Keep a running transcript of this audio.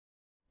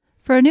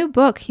For a new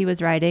book he was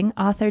writing,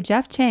 author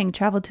Jeff Chang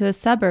traveled to a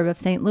suburb of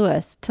St.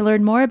 Louis to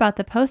learn more about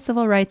the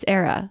post-civil rights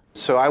era.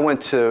 So I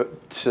went to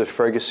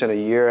Ferguson a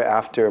year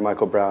after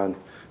Michael Brown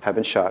had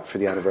been shot for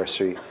the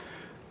anniversary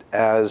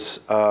as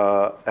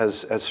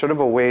sort of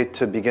a way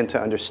to begin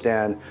to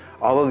understand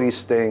all of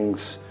these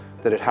things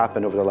that had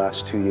happened over the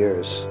last 2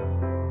 years.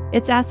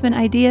 It's Aspen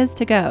Ideas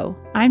to Go.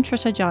 I'm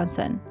Trisha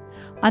Johnson.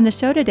 On the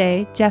show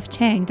today, Jeff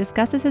Chang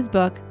discusses his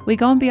book,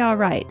 Gon Be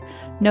Alright,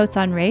 Notes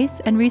on Race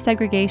and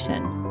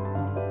Resegregation.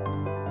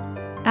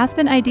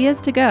 Aspen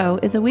Ideas to Go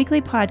is a weekly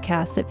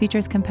podcast that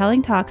features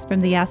compelling talks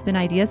from the Aspen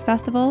Ideas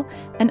Festival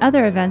and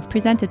other events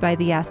presented by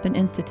the Aspen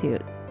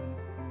Institute.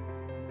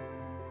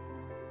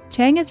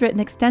 Chang has written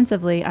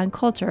extensively on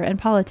culture and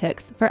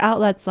politics for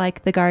outlets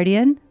like The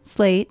Guardian,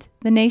 Slate,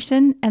 The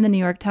Nation, and The New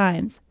York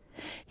Times.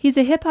 He's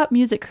a hip-hop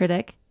music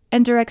critic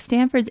and directs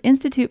Stanford's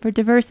Institute for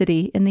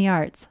Diversity in the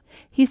Arts.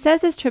 He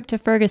says his trip to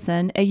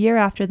Ferguson a year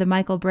after the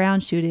Michael Brown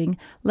shooting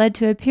led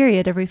to a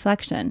period of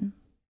reflection.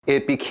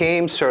 It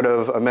became sort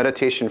of a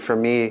meditation for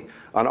me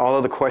on all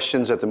of the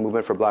questions that the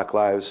movement for Black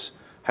Lives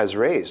has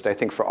raised, I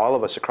think for all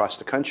of us across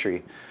the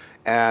country,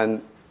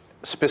 and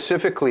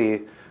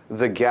specifically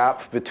the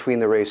gap between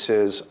the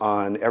races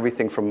on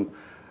everything from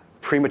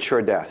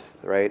premature death,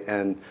 right,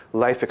 and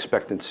life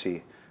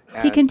expectancy.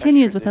 He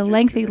continues with a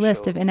lengthy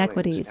list of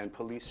inequities.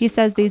 He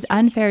says these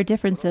unfair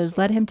differences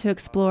led him to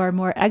explore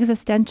more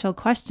existential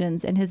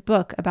questions in his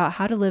book about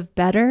how to live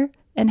better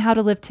and how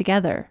to live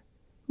together.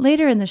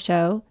 Later in the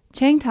show,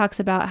 Chang talks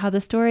about how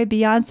the story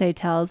Beyoncé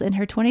tells in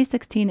her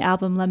 2016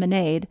 album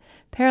Lemonade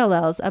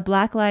parallels a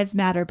Black Lives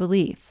Matter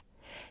belief.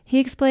 He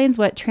explains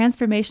what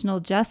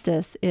transformational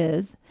justice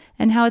is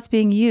and how it's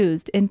being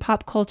used in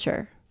pop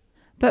culture.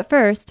 But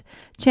first,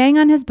 Chang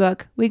on his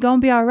book, Gon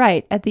Be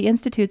Alright, at the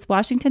Institute's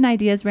Washington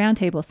Ideas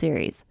Roundtable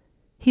series.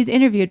 He's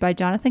interviewed by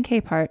Jonathan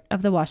Capehart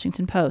of The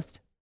Washington Post.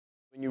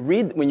 When you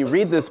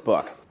read this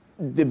book,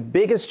 the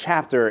biggest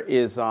chapter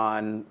is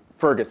on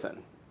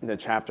Ferguson, the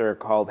chapter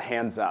called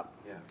Hands Up.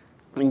 Yeah.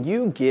 When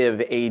you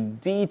give a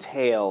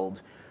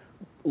detailed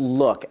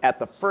look at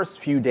the first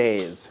few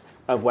days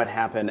of what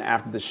happened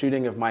after the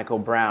shooting of Michael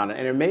Brown,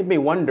 and it made me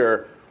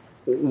wonder,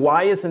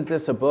 why isn't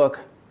this a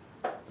book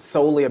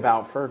solely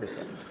about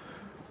Ferguson?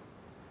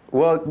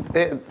 Well,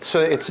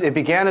 it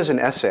began as an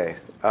essay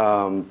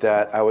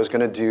that I was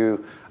going to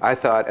do, I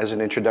thought, as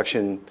an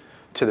introduction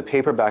to the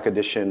paperback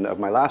edition of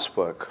my last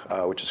book,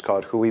 which is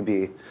called Who We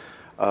Be,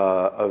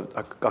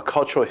 a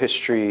cultural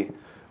history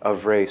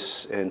of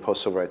race in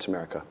post-civil rights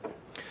America.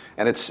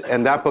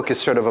 And that book is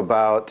sort of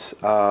about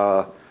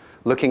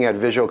looking at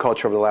visual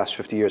culture over the last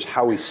 50 years,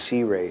 how we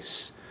see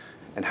race,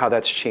 and how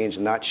that's changed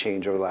and not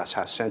changed over the last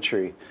half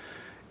century.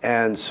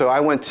 And so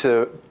I went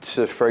to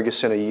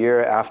Ferguson a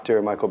year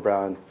after Michael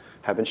Brown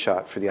had been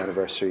shot for the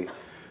anniversary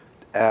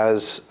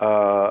as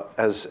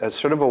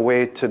sort of a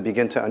way to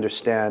begin to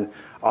understand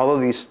all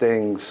of these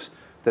things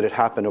that had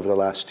happened over the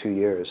last 2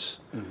 years.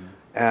 Mm-hmm.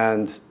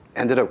 And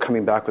ended up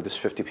coming back with this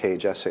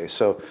 50-page essay.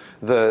 So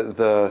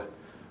the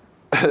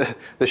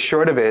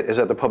short of it is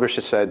that the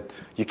publisher said,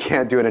 you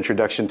can't do an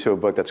introduction to a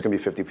book that's going to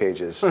be 50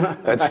 pages.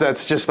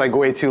 That's just like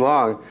way too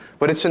long.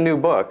 But it's a new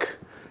book.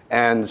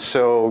 And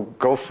so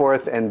go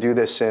forth and do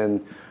this in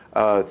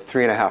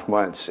 3.5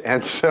 months.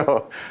 And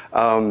so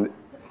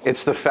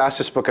it's the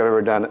fastest book I've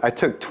ever done. I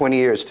took 20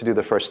 years to do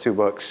the first 2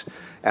 books,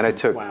 and I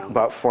took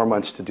about 4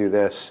 months to do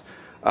this.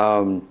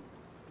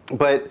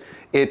 But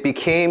it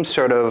became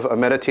sort of a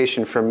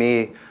meditation for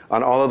me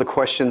on all of the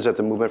questions that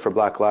the movement for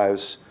Black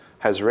Lives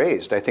has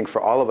raised, I think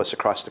for all of us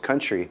across the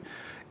country.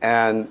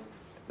 And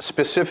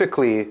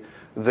specifically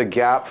the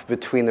gap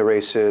between the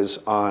races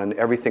on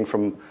everything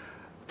from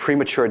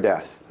premature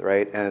death,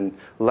 right, and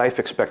life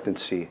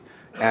expectancy,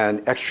 and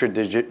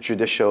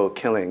extrajudicial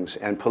killings,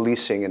 and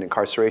policing and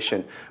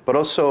incarceration, but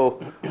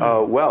also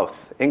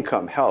wealth,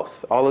 income,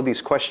 health, all of these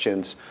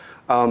questions,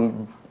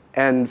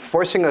 and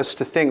forcing us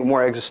to think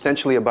more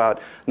existentially about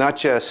not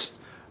just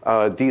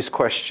these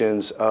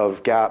questions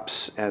of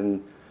gaps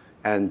and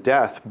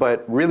death,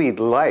 but really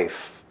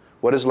life.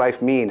 What does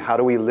life mean? How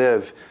do we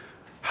live?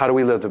 How do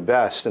we live the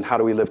best, and how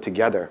do we live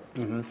together?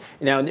 Mm-hmm.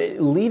 Now,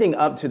 leading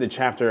up to the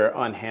chapter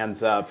on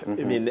Hands Up, mm-hmm.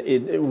 I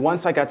mean,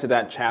 once I got to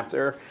that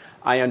chapter,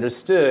 I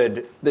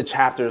understood the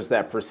chapters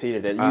that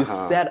preceded it. You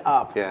set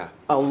up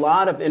a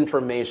lot of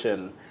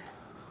information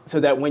so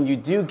that when you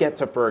do get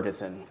to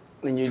Ferguson,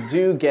 and you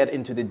do get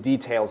into the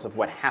details of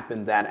what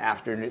happened that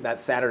afternoon, that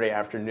Saturday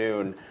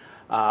afternoon,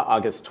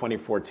 August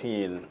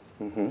 2014,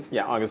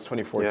 August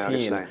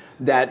 2014,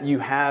 that you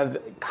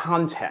have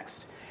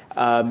context.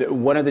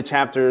 One of the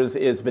chapters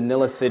is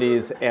Vanilla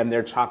Cities and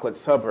their chocolate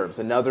suburbs.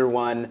 Another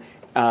one,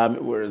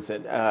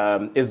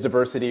 is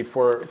diversity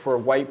for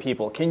white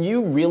people. Can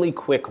you really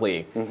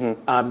quickly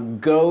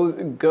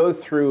go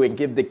through and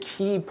give the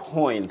key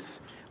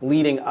points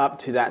leading up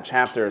to that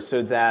chapter,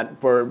 so that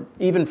for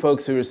even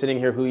folks who are sitting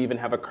here who even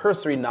have a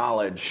cursory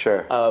knowledge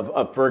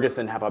of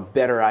Ferguson have a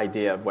better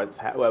idea of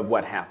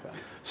what happened?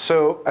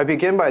 So I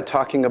begin by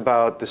talking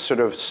about this sort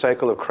of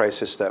cycle of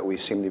crisis that we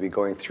seem to be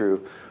going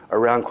through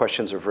around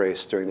questions of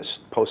race during this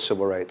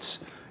post-civil rights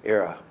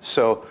era.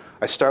 So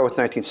I start with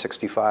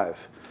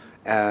 1965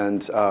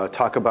 and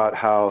talk about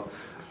how,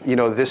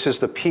 this is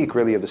the peak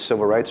really of the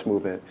civil rights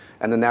movement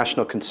and the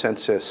national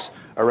consensus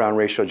around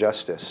racial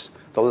justice.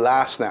 The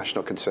last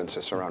national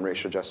consensus around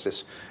racial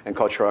justice and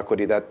cultural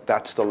equity,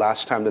 that's the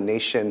last time the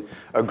nation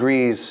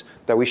agrees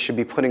that we should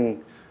be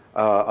putting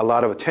a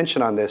lot of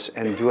attention on this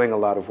and doing a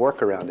lot of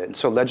work around it. And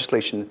so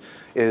legislation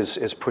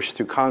is pushed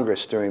through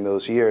Congress during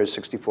those years,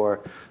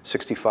 64,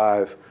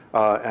 65,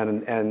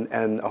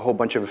 and a whole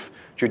bunch of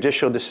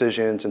judicial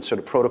decisions and sort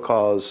of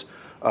protocols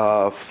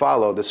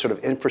follow this sort of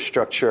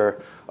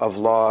infrastructure of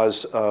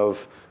laws,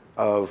 of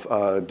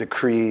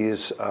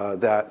decrees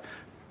that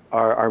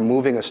are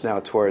moving us now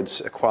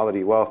towards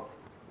equality. Well,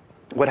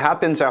 what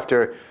happens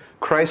after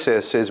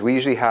crisis is we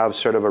usually have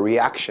sort of a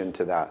reaction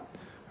to that,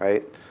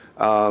 right?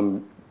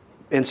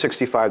 In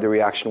 65, the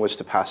reaction was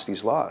to pass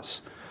these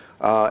laws.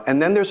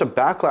 And then there's a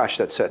backlash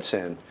that sets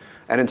in.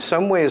 And in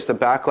some ways, the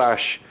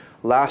backlash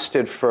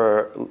lasted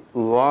for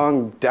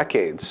long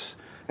decades.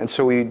 And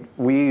so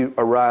we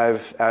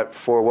arrive at,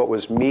 for what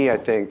was me, I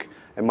think,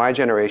 and my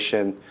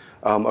generation,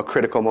 a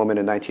critical moment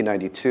in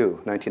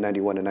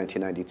 1991 and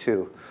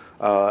 1992.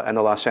 And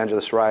the Los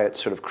Angeles riots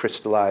sort of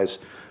crystallized,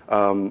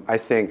 I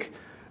think,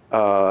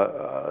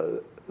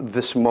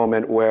 this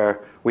moment where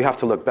we have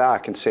to look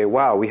back and say,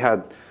 wow, we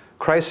had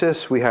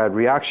crisis, we had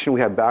reaction,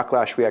 we had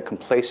backlash, we had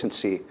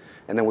complacency,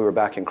 and then we were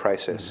back in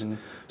crisis. Mm-hmm.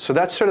 So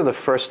that's sort of the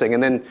first thing.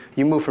 And then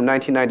you move from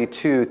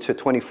 1992 to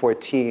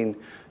 2014,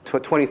 to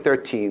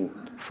 2013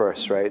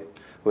 first, right?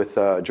 With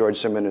George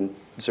Zimmerman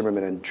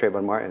and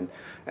Trayvon Martin.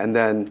 And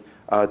then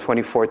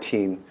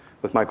 2014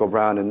 with Michael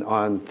Brown, and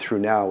on through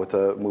now with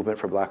the Movement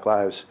for Black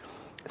Lives.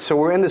 So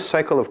we're in this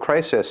cycle of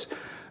crisis.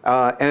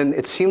 And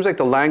it seems like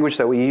the language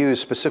that we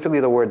use, specifically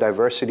the word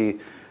diversity,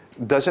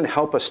 doesn't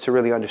help us to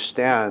really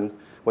understand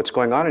what's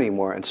going on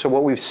anymore. And so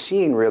what we've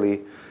seen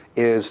really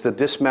is the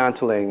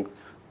dismantling,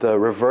 the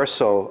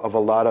reversal of a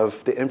lot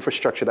of the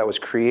infrastructure that was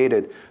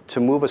created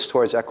to move us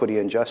towards equity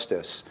and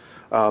justice.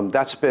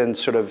 That's been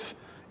sort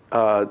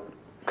of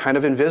kind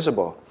of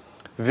invisible.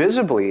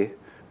 Visibly,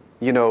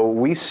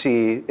 we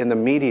see in the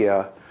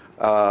media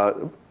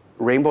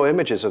rainbow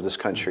images of this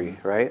country,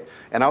 right?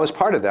 And I was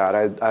part of that.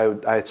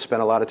 I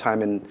spent a lot of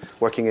time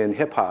working in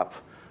hip hop,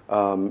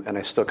 and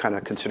I still kind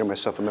of consider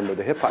myself a member of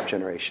the hip hop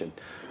generation.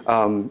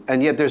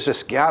 And yet there's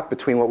this gap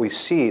between what we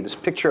see, this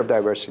picture of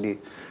diversity,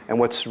 and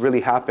what's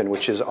really happened,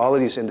 which is all of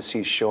these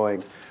indices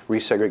showing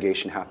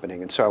resegregation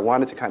happening. And so I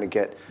wanted to kind of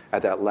get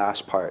at that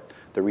last part,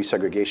 the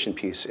resegregation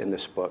piece in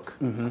this book.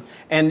 Mm-hmm.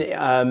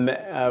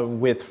 And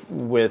with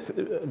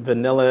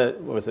Vanilla,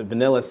 what was it,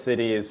 Vanilla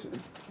City's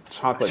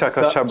Chocolate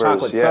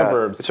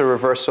Suburbs. It's a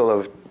reversal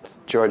of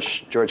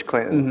George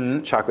Clinton,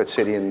 mm-hmm. Chocolate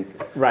City and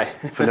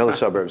Vanilla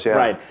Suburbs. Yeah.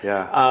 Right.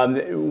 Yeah.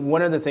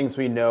 One of the things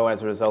we know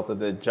as a result of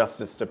the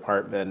Justice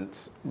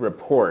Department's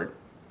report,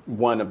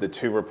 one of the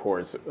two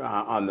reports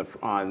on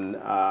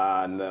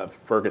the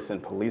Ferguson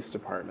Police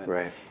Department,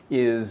 right.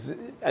 is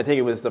I think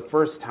it was the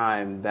first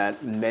time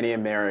that many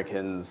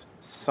Americans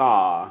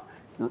saw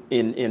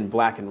in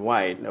black and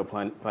white, no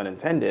pun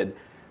intended,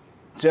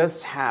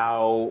 just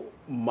how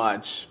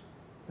much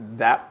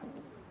that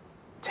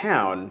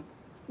town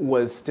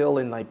was still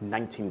in like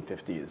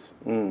 1950s,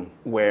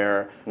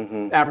 where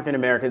mm-hmm. African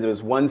Americans, there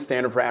was one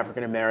standard for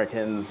African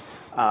Americans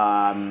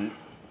and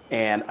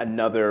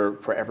another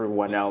for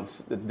everyone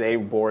else. They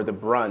bore the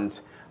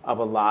brunt of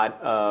a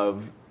lot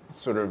of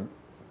sort of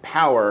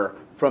power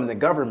from the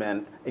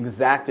government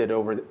exacted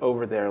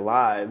over their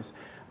lives.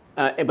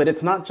 But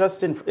it's not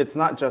just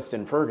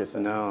in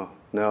Ferguson. No,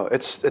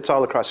 it's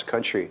all across the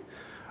country.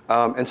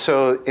 And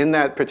so in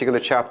that particular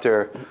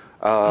chapter,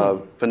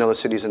 Vanilla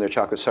Cities and their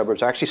Chocolate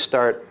Suburbs, I actually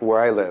start where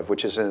I live,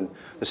 which is in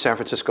the San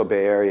Francisco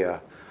Bay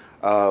Area,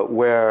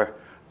 where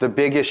the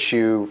big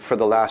issue for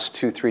the last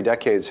 2-3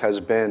 decades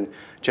has been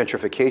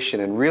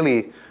gentrification. And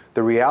really,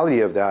 the reality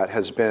of that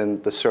has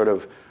been the sort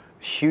of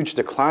huge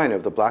decline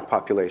of the black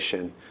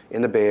population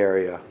in the Bay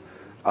Area.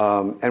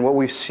 And what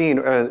we've seen,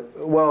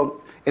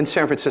 in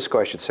San Francisco,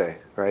 I should say,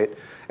 right?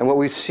 And what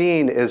we've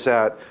seen is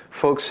that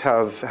folks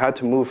have had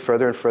to move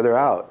further and further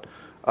out,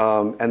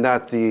 and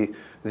that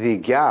the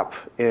gap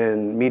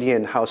in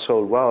median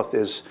household wealth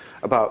is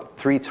about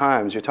 3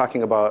 times. You're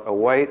talking about a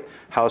white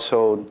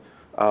household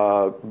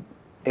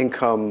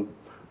income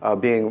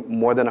being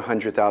more than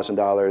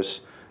 $100,000,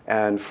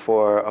 and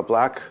for a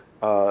black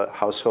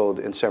household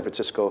in San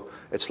Francisco,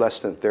 it's less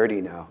than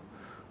 30 now.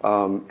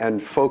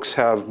 And folks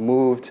have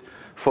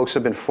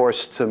been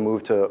forced to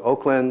move to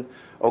Oakland.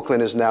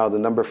 Oakland is now the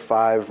number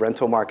 5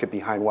 rental market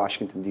behind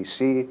Washington,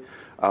 D.C.,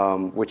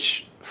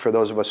 which for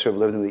those of us who have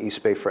lived in the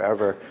East Bay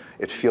forever,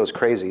 it feels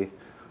crazy.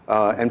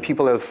 And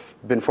people have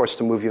been forced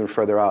to move even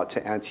further out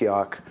to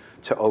Antioch,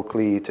 to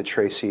Oakley, to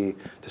Tracy,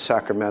 to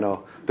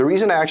Sacramento. The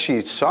reason I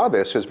actually saw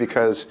this was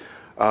because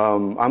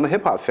I'm a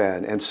hip hop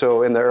fan. And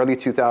so in the early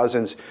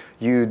 2000s,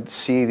 you'd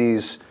see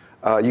these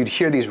you'd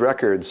hear these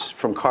records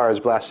from cars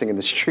blasting in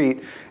the street,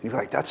 and you'd be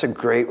like, that's a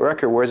great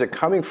record, where's it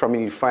coming from?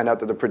 And you'd find out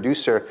that the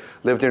producer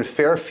lived in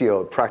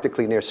Fairfield,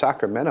 practically near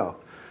Sacramento.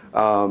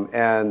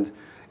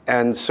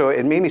 And so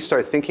it made me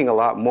start thinking a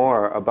lot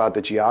more about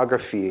the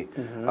geography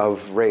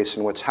of race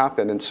and what's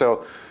happened. And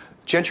so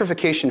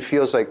gentrification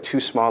feels like too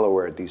small a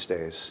word these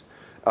days.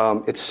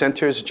 It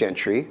centers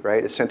gentry,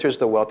 right? It centers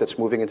the wealth that's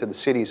moving into the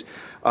cities,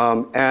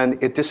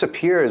 and it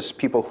disappears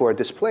people who are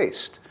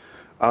displaced.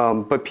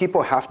 But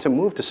people have to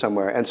move to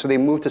somewhere, and so they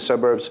move to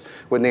suburbs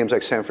with names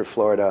like Sanford,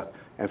 Florida,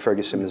 and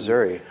Ferguson,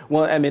 Missouri.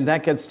 Well, I mean,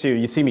 that gets to,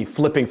 you see me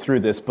flipping through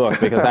this book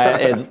because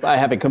I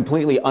have it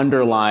completely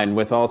underlined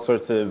with all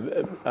sorts of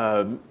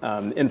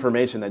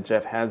information that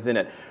Jeff has in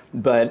it.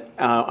 But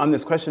on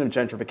this question of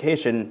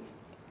gentrification,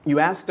 you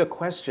asked a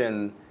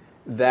question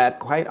that,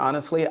 quite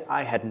honestly,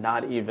 I had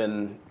not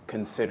even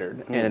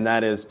considered. And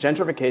that is,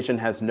 gentrification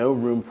has no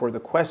room for the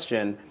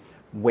question,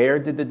 where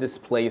did the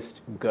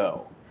displaced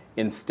go?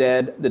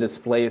 Instead, the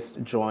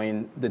displaced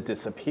join the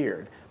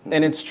disappeared.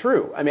 And it's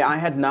true. I mean, I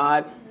had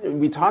not,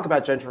 we talk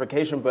about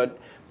gentrification,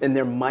 and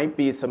there might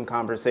be some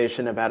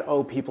conversation about,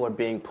 oh, people are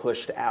being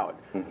pushed out.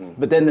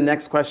 But then the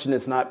next question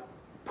is not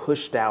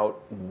pushed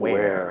out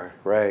where?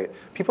 Right.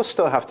 People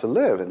still have to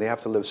live, and they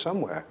have to live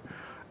somewhere.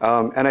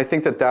 And I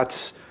think that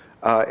that's,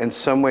 in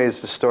some ways,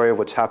 the story of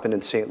what's happened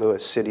in St.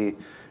 Louis City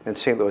and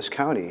St. Louis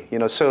County. You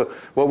know, so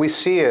what we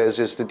see is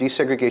the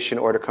desegregation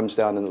order comes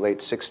down in the late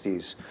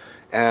 60s.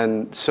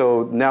 And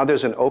so now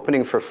there's an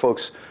opening for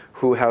folks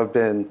who have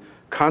been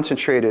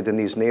concentrated in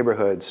these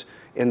neighborhoods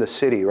in the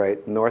city,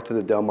 right, north of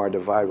the Del Mar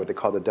Divide, what they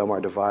call the Del Mar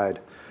Divide,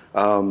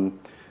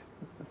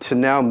 to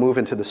now move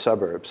into the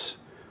suburbs.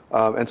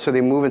 And so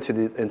they move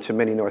into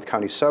many North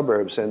County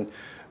suburbs. And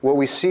what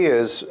we see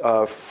is,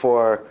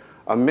 for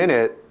a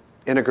minute,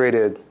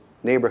 integrated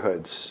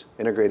neighborhoods,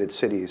 integrated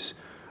cities.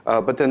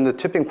 But then the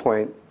tipping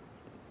point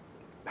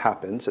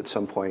happens at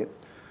some point,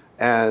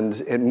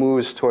 and it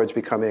moves towards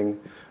becoming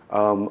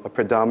a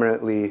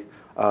predominantly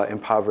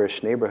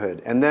impoverished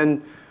neighborhood. And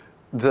then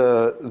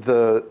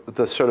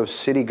the sort of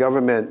city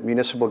government,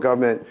 municipal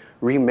government,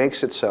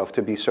 remakes itself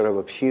to be sort of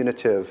a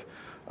punitive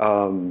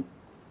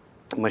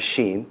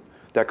machine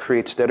that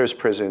creates debtors'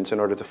 prisons in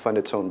order to fund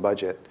its own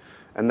budget.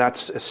 And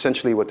that's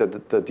essentially what the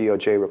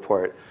DOJ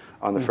report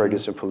on the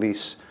Ferguson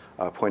police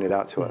pointed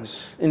out to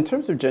us. In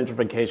terms of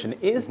gentrification,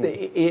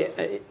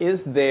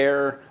 is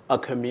there a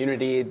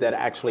community that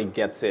actually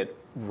gets it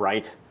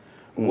right?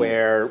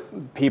 Where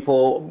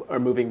people are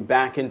moving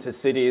back into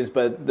cities,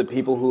 but the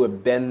people who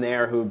have been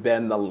there, who've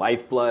been the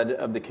lifeblood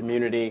of the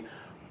community,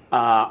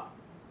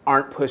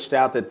 aren't pushed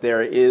out, that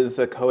there is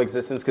a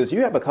coexistence? Because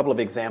you have a couple of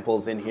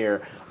examples in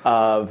here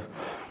of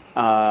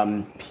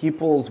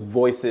people's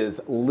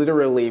voices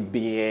literally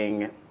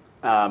being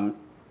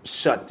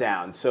shut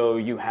down. So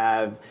you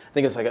have, I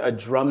think it's like a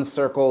drum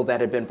circle that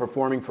had been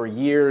performing for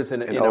years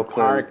in a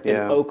park in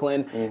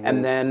Oakland,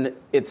 and then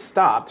it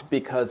stopped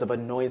because of a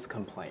noise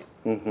complaint.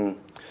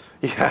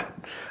 Yeah.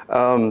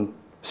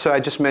 So I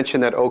just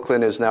mentioned that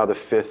Oakland is now the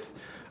 5th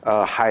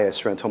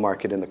highest rental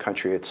market in the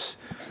country. It's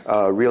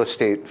real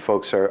estate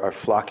folks are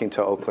flocking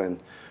to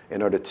Oakland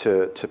in order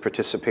to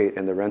participate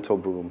in the rental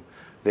boom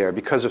there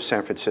because of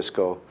San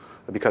Francisco,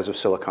 because of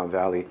Silicon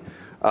Valley.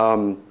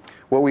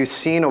 What we've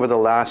seen over the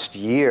last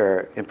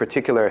year in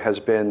particular has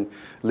been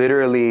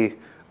literally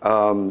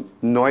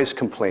noise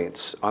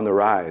complaints on the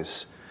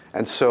rise.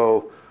 And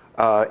so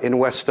in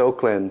West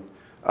Oakland,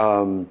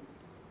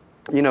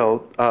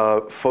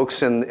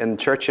 folks in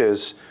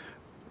churches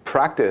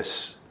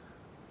practice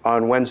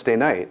on Wednesday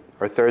night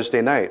or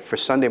Thursday night for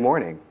Sunday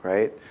morning,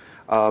 right?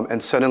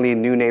 And suddenly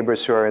new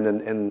neighbors who are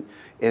in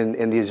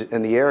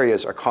the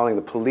areas are calling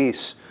the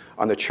police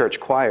on the church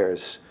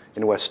choirs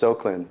in West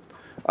Oakland.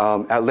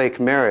 At Lake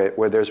Merritt,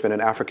 where there's been an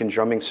African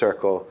drumming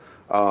circle,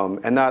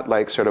 and not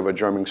like sort of a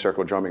drumming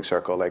circle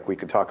like we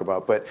could talk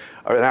about, but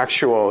an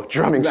actual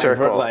drumming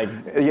circle.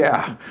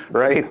 Yeah,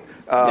 right?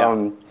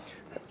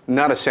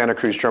 Not a Santa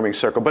Cruz drumming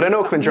circle, but an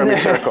Oakland drumming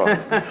circle.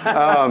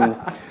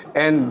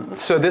 And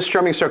so this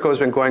drumming circle has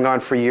been going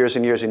on for years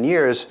and years and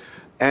years,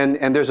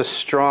 and there's a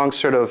strong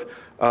sort of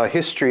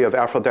history of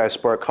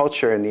Afro-diasporic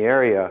culture in the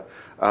area.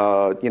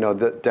 Down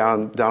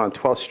on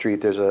 12th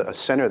Street, there's a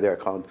center there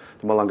called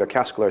the Malunga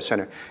Cascalar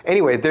Center.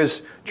 Anyway,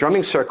 there's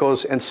drumming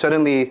circles, and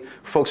suddenly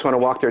folks want to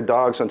walk their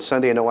dogs on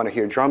Sunday and don't want to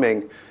hear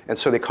drumming, and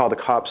so they call the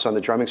cops on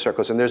the drumming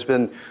circles. And there's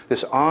been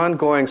this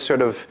ongoing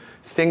sort of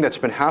thing that's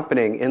been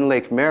happening in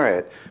Lake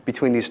Merritt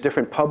between these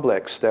different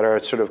publics that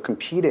are sort of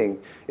competing,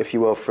 if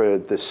you will, for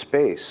this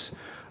space.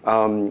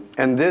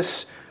 And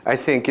this, I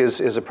think,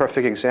 is a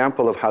perfect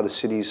example of how the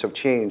cities have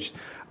changed.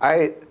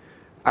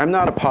 I'm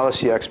not a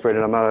policy expert,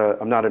 and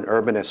I'm not an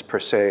urbanist per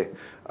se.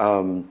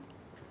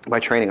 By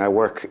training, I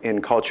work in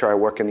culture, I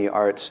work in the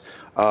arts.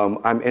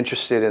 I'm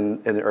interested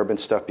in urban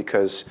stuff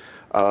because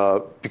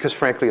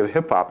frankly of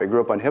hip hop. I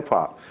grew up on hip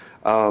hop.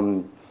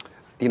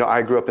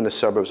 I grew up in the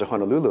suburbs of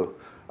Honolulu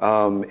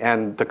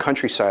and the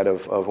countryside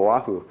of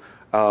Oahu.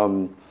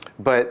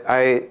 But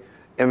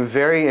am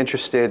very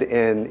interested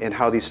in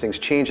how these things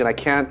change, and I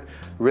can't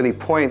really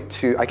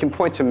I can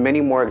point to many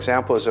more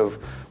examples of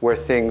where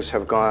things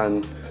have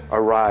gone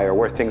awry or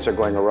where things are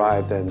going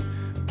awry than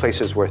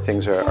places where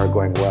things are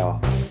going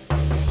well.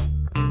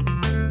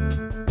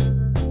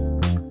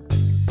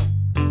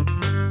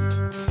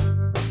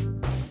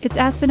 It's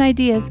Aspen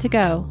Ideas to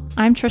Go.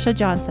 I'm Trisha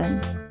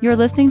Johnson. You're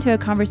listening to a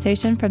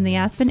conversation from the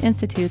Aspen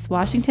Institute's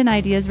Washington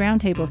Ideas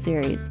Roundtable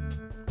series.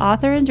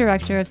 Author and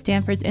director of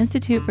Stanford's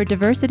Institute for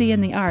Diversity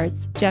in the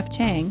Arts, Jeff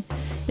Chang,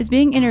 is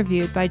being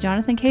interviewed by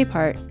Jonathan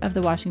Capehart of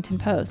The Washington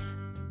Post.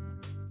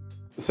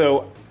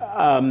 So,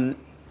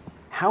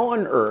 how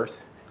on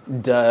earth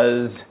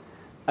does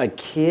a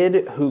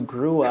kid who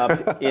grew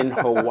up in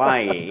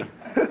Hawaii,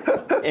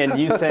 and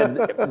you said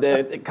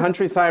the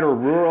countryside or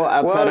rural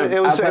outside of it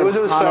was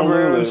in the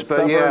suburbs,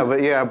 but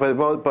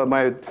suburbs. but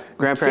my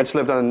grandparents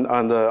lived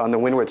on the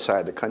windward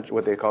side,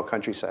 what they call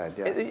countryside.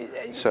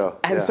 Yeah.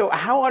 So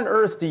how on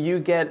earth do you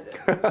get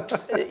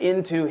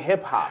into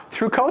hip hop?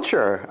 Through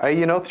culture.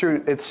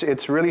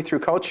 It's really through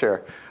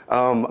culture.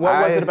 What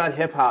was it about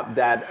hip hop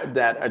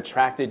that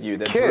attracted you,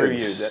 that drew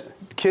you?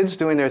 Kids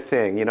doing their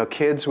thing,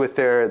 kids with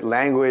their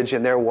language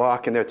and their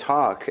walk and their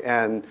talk,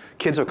 and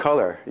kids of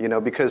color,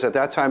 because at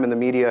that time in the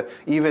media,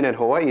 even in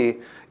Hawaii,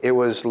 it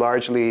was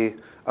largely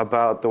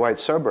about the white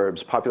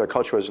suburbs. Popular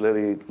culture was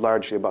really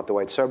largely about the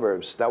white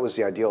suburbs. That was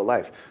the ideal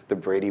life. The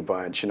Brady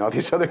Bunch and all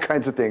these other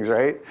kinds of things,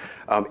 right?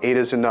 Eight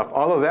is enough,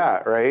 all of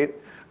that, right?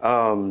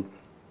 And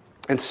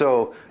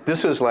so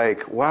this was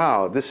like,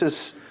 wow, this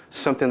is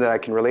something that I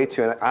can relate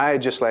to. And I,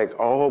 just like a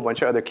whole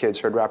bunch of other kids,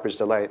 heard Rapper's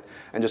Delight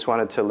and just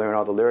wanted to learn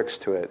all the lyrics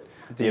to it,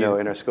 in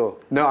our school.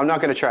 No, I'm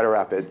not going to try to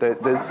rap it.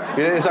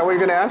 Is that what you're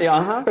going to ask? Yeah,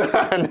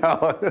 uh-huh.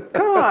 No.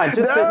 Come on,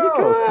 just say you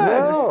could.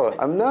 No,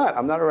 I'm not.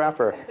 I'm not a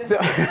rapper.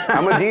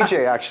 I'm a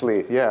DJ,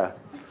 actually, yeah.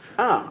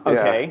 Oh,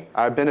 okay. Yeah,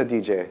 I've been a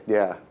DJ,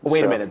 yeah.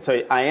 Wait a minute.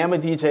 So I am a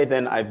DJ,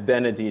 then I've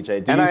been a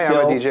DJ. I am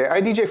a DJ.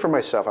 I DJ for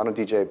myself. I don't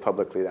DJ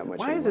publicly that much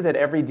Why anymore. is it that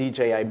every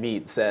DJ I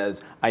meet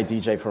says, I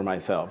DJ for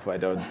myself, I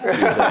don't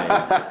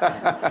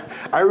DJ?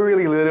 I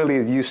really literally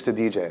used to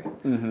DJ.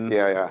 Mm-hmm.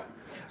 Yeah.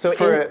 So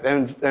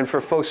and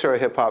for folks who are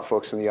hip-hop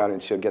folks in the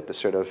audience, you'll get the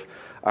sort of,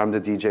 I'm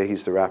the DJ,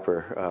 he's the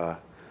rapper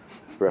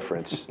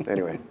reference.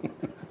 Anyway.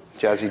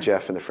 Jazzy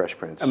Jeff and the Fresh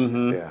Prince.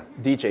 Mm-hmm. Yeah.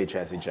 DJ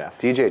Jazzy Jeff.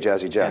 DJ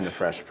Jazzy Jeff. And the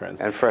Fresh Prince.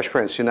 And Fresh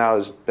Prince, who now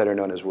is better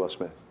known as Will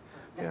Smith.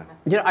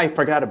 Yeah. I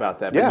forgot about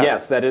that. But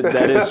yes, that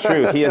is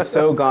true. He has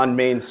so gone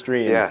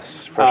mainstream.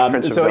 Yes, Fresh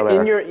Prince of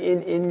Bel-Air. So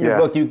in your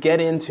book, you get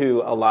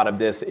into a lot of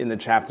this in the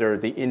chapter,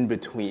 the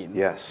in-betweens.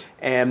 Yes.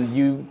 And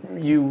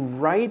you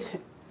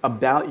write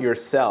about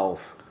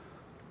yourself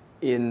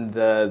in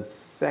the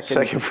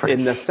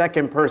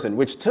second person,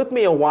 which took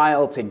me a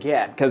while to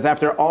get, because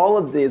after all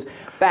of these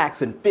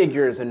facts and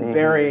figures and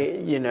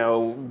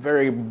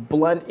very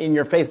blunt in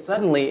your face,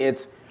 suddenly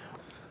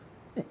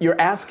you're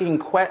asking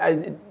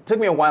it took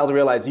me a while to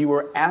realize you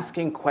were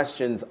asking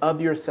questions of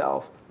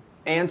yourself,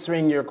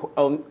 answering your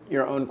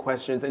own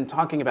questions, and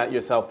talking about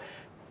yourself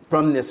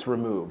from this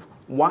remove.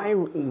 Why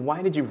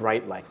did you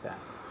write like that?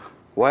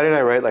 Why did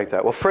I write like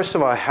that? Well, first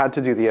of all, I had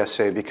to do the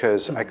essay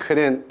because I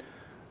couldn't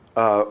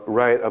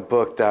write a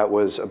book that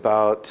was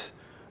about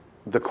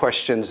the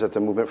questions that the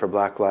movement for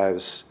Black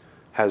Lives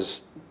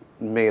has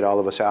made all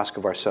of us ask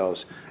of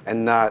ourselves,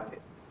 and not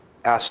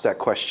ask that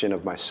question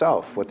of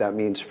myself, what that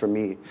means for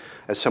me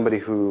as somebody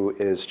who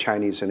is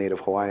Chinese and Native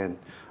Hawaiian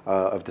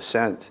of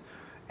descent.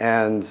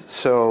 And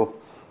so,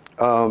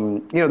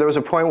 there was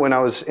a point when I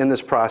was in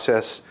this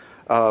process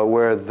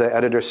where the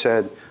editor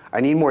said, I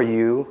need more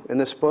you in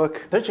this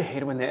book. Don't you hate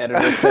it when the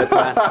editor says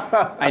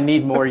that? I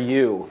need more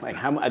you.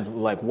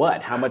 Like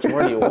what? How much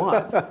more do you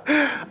want?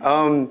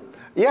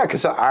 Yeah,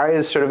 because I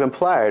is sort of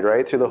implied,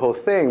 right, through the whole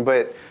thing.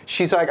 But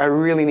she's like, I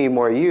really need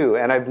more you.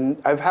 And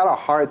I've had a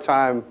hard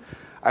time.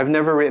 I've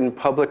never written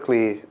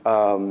publicly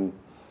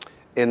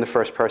in the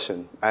first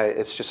person.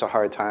 It's just a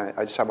hard time.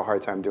 I just have a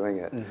hard time doing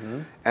it.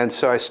 Mm-hmm. And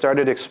so I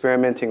started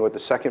experimenting with the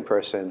second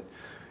person.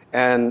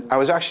 And I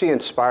was actually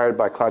inspired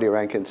by Claudia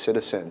Rankine's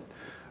Citizen.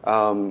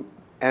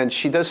 And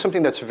she does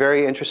something that's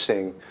very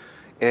interesting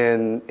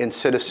in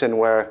Citizen,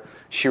 where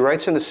she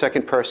writes in the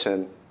second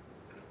person,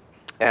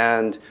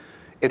 and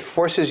it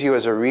forces you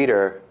as a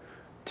reader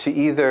to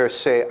either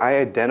say, I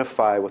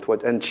identify with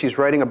what, and she's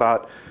writing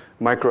about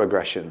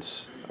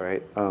microaggressions,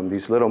 right?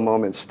 These little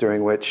moments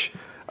during which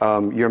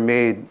you're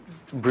made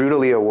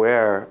brutally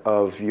aware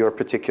of your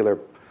particular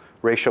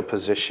racial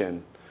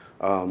position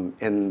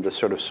in the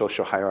sort of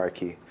social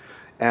hierarchy.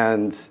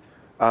 And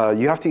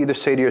you have to either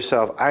say to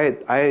yourself,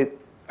 I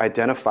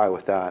identify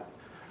with that,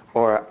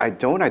 or I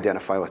don't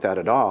identify with that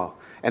at all.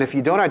 And if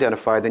you don't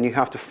identify, then you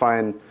have to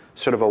find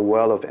sort of a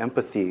well of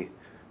empathy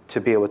to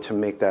be able to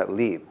make that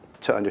leap,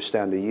 to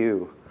understand the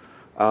you.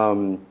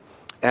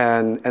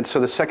 And so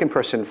the second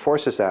person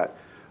forces that.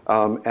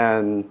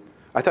 And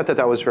I thought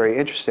that was very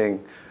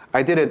interesting.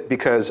 I did it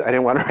because I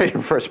didn't want to write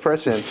in first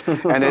person,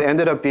 and it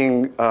ended up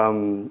being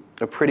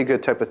a pretty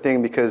good type of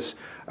thing because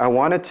I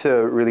wanted to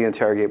really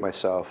interrogate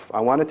myself.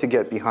 I wanted to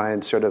get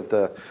behind sort of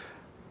the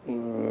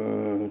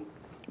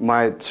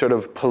my sort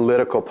of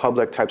political,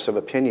 public types of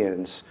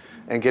opinions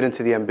and get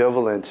into the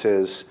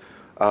ambivalences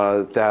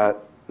that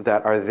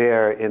are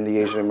there in the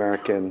Asian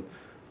American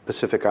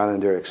Pacific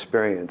Islander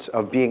experience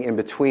of being in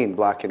between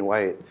black and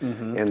white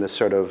in the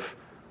sort of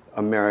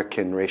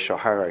American racial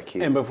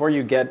hierarchy. And before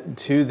you get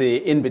to the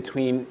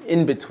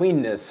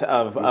in-betweenness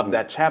of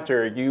that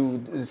chapter,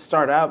 you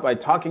start out by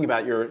talking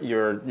about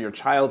your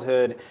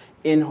childhood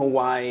in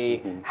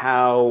Hawaii,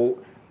 how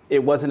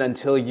it wasn't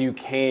until you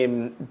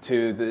came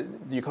to do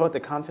you call it the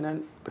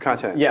continent? The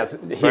continent. Yes,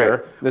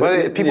 here. Right.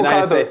 Well, people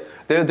call it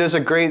there's a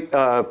great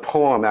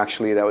poem,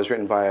 actually, that was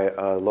written by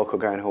a local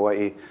guy in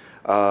Hawaii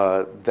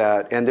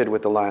that ended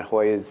with the line,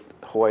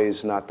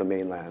 Hawaii's not the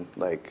mainland.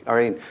 Like,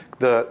 I mean,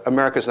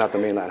 America's not the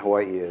mainland,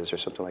 Hawaii is, or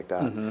something like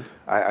that.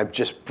 I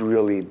just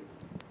really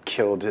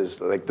killed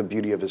the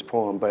beauty of his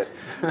poem. But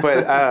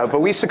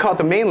we used to call it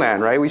the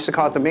mainland, right? We used to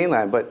call it the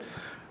mainland, but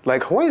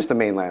like Hawaii's the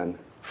mainland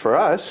for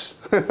us.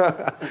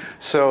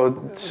 So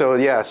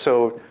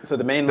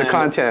the mainland,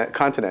 the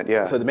continent,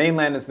 yeah. So the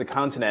mainland is the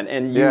continent,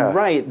 and you're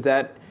right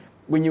that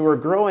when you were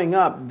growing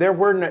up, there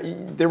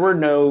were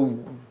no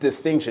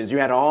distinctions. You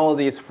had all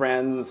these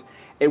friends.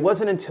 It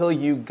wasn't until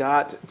you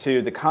got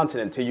to the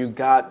continent, till you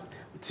got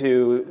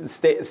to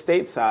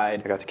stateside,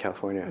 I got to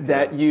California,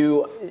 that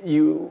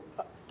you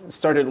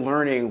started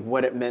learning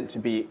what it meant to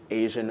be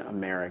Asian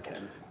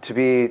American. To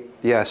be,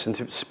 yes, and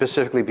to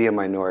specifically be a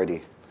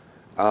minority.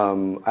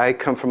 I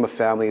come from a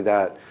family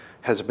that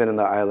has been in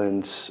the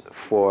islands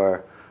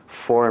for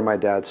 4 on my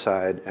dad's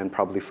side and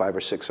probably 5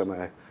 or 6 on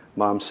my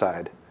mom's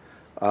side.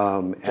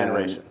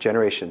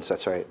 Generations,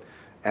 that's right.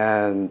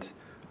 And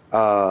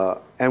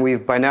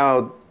by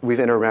now we've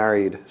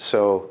intermarried.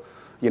 So,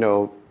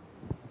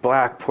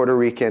 Black, Puerto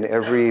Rican,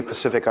 every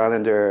Pacific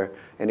Islander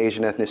and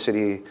Asian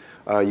ethnicity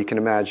you can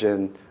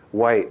imagine,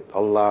 white,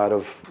 a lot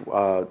of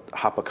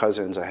Hapa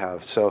cousins I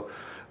have. So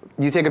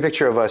you take a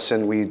picture of us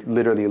and we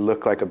literally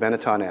look like a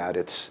Benetton ad.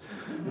 It's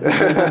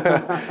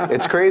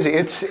it's crazy.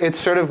 It's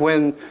sort of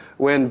when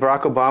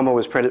Barack Obama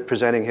was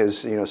presenting his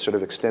sort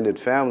of extended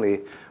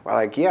family, we're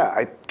like, yeah,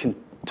 I can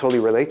totally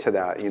relate to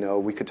that.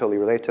 We could totally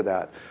relate to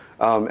that.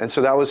 And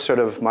so that was sort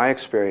of my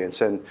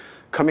experience. And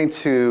coming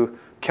to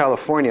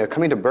California,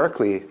 coming to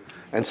Berkeley,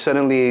 and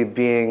suddenly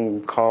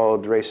being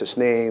called racist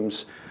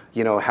names,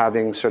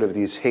 having sort of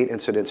these hate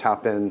incidents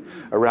happen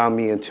around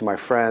me and to my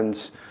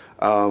friends.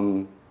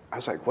 I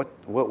was like,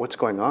 what's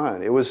going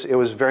on? It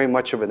was very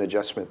much of an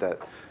adjustment that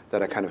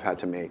I kind of had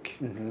to make.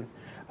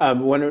 I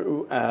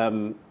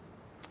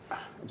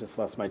just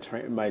lost my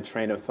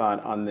train of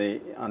thought on the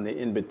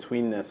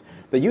in-betweenness.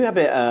 But you have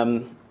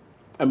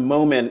a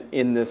moment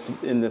in this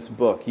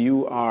book.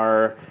 You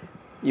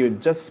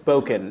had just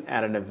spoken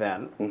at an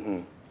event,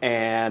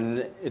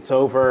 and it's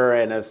over.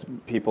 And as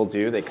people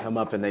do, they come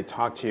up and they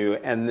talk to you.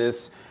 And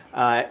this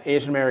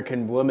Asian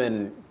American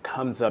woman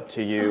comes up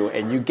to you,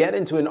 and you get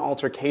into an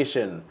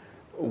altercation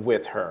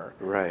with her.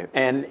 Right.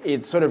 And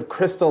it sort of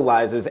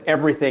crystallizes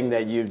everything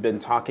that you've been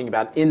talking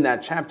about in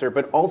that chapter,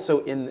 but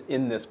also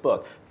in this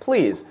book.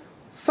 Please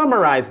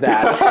summarize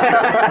that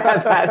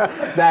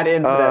that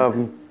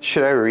incident.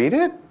 Should I read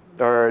it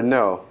or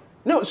no?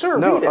 No, sure,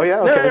 no. read it. Oh, yeah?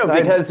 Okay. No,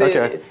 because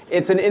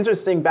it's an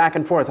interesting back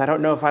and forth. I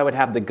don't know if I would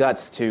have the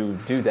guts to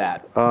do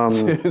that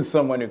to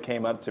someone who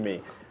came up to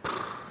me.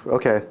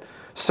 Okay.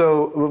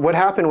 So what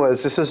happened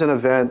was, this is an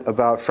event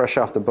about Fresh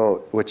Off the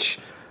Boat, which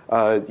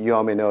you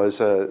all may know is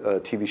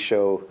a TV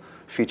show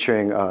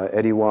featuring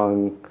Eddie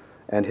Wong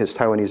and his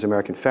Taiwanese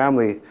American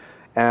family.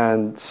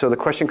 And so the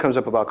question comes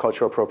up about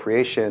cultural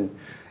appropriation,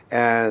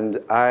 and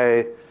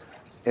I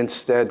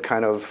instead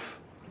kind of,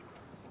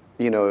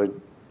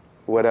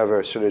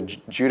 sort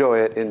of judo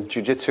it and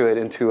jujitsu it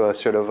into a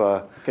sort of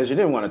a... Because you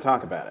didn't want to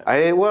talk about it.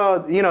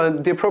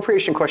 The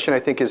appropriation question I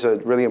think is a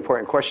really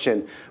important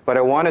question, but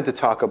I wanted to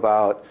talk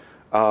about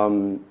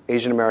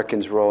Asian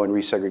Americans' role in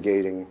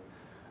resegregating,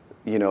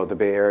 the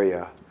Bay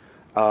Area.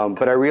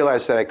 But I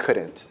realized that I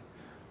couldn't,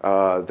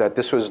 that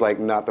this was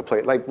not the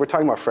place. We're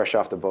talking about Fresh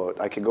Off the Boat.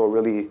 I could go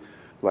really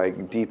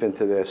deep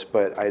into this,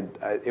 but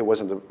it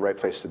wasn't the right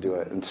place to do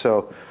it. And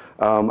so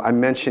I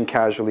mentioned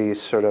casually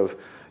sort of,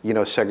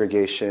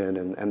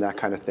 segregation and that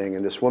kind of thing.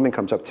 And this woman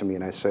comes up to me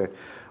and I say,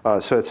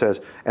 so it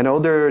says, an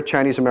older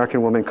Chinese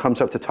American woman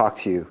comes up to talk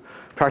to you,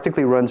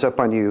 practically runs up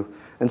on you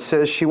and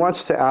says she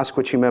wants to ask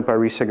what you meant by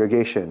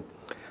resegregation.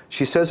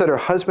 She says that her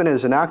husband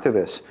is an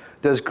activist,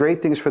 does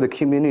great things for the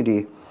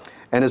community,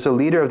 and is a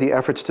leader of the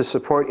efforts to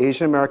support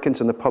Asian Americans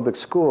in the public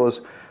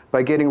schools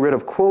by getting rid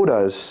of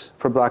quotas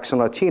for blacks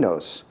and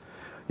Latinos.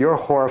 You're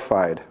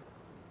horrified.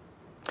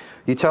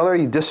 You tell her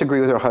you disagree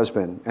with her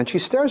husband, and she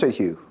stares at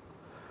you.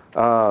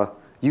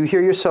 You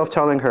hear yourself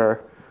telling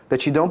her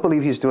that you don't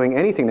believe he's doing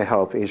anything to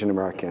help Asian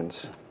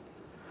Americans.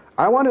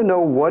 I want to know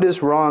what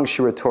is wrong,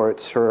 she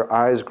retorts, her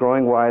eyes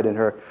growing wide and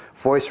her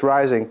voice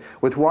rising,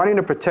 with wanting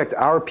to protect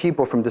our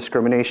people from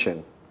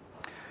discrimination.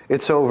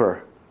 It's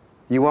over.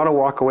 You want to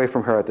walk away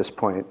from her at this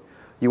point.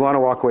 You want to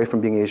walk away from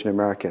being Asian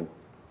American.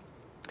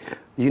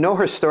 You know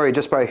her story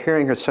just by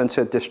hearing her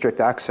Sunset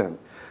District accent,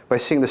 by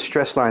seeing the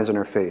stress lines on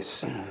her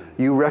face.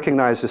 You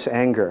recognize this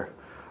anger.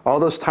 All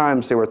those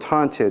times they were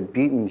taunted,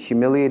 beaten,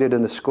 humiliated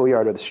in the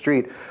schoolyard or the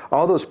street.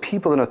 All those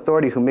people in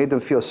authority who made them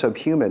feel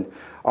subhuman.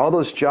 All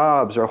those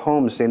jobs or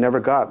homes they never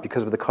got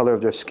because of the color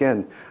of their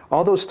skin.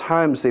 All those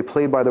times they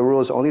played by the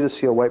rules only to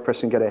see a white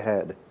person get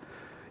ahead.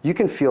 You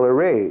can feel a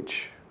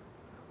rage.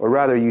 Or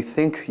rather, you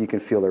think you can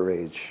feel a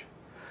rage.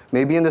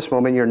 Maybe in this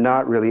moment you're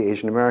not really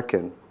Asian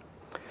American.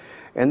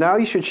 And now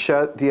you should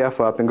shut the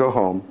F up and go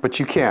home, but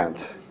you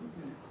can't.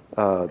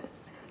 I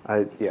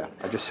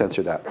just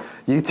censored that.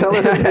 You tell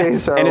us the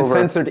days are and it's over.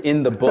 censored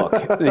in the book.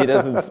 He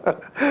doesn't.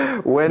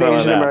 When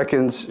Asian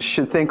Americans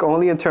should think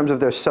only in terms of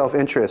their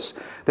self-interest.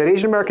 That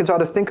Asian Americans ought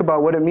to think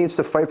about what it means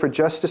to fight for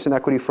justice and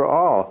equity for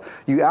all.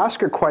 You ask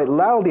her quite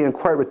loudly and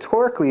quite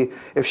rhetorically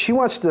if she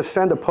wants to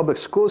defend a public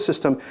school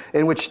system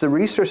in which the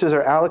resources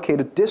are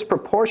allocated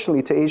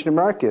disproportionately to Asian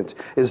Americans.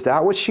 Is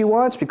that what she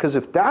wants? Because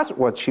if that's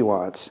what she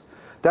wants,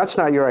 that's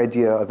not your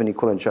idea of an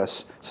equal and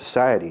just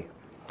society.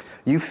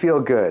 You feel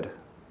good.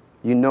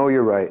 You know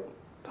you're right.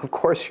 Of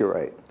course you're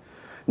right.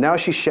 Now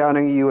she's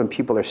shouting at you and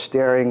people are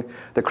staring.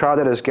 The crowd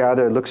that has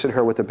gathered looks at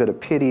her with a bit of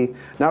pity,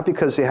 not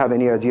because they have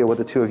any idea what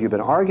the two of you have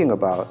been arguing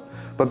about,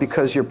 but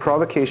because your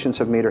provocations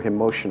have made her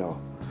emotional.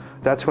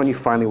 That's when you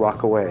finally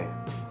walk away.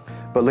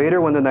 But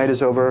later when the night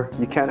is over,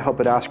 you can't help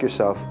but ask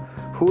yourself,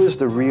 who is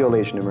the real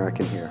Asian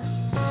American here?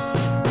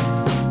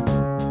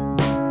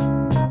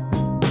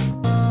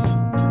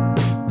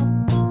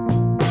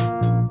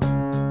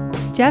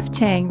 Jeff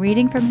Chang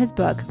reading from his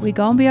book,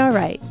 Gon Be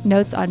Alright,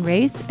 Notes on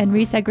Race and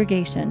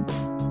Resegregation.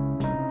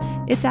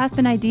 It's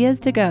Aspen Ideas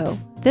to Go.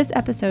 This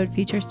episode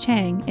features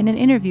Chang in an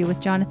interview with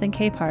Jonathan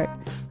Capehart,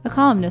 a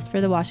columnist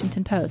for The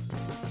Washington Post.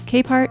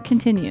 Capehart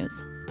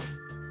continues.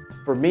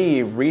 For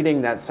me,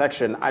 reading that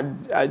section,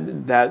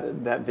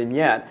 that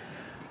vignette,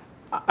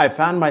 I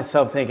found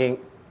myself thinking,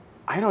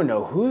 I don't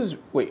know, who's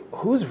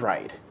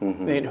right?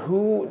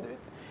 Mm-hmm.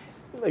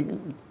 I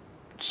mean,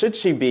 should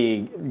she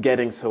be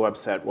getting so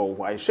upset? Well,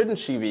 why shouldn't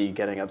she be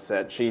getting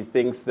upset? She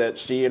thinks that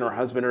she and her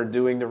husband are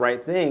doing the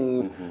right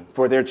things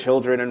for their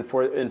children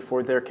and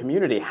for their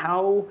community.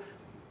 How?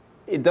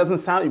 It doesn't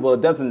sound well.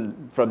 It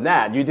doesn't. From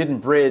that, you didn't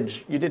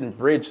bridge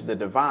the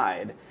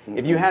divide. Mm-hmm.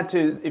 If you had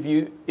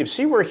to, if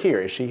she were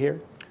here, is she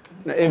here?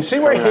 If she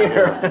were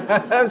here,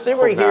 if she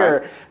were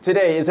here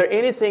today, is there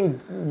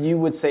anything you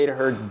would say to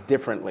her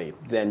differently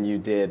than you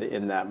did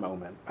in that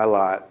moment? A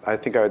lot. I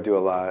think I would do a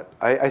lot.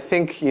 I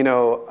think, I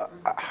know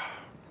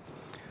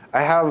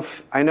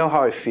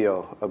how I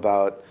feel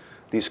about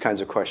these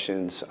kinds of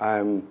questions.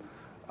 I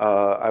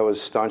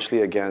was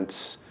staunchly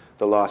against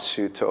the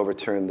lawsuit to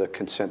overturn the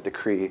consent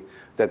decree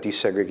that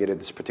desegregated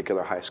this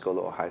particular high school,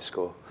 Lowell High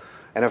School.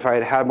 And if I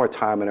had had more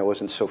time and I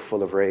wasn't so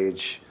full of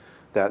rage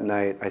that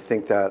night, I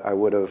think that I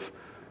would have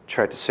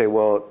tried to say,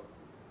 well,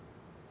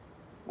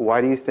 why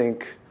do you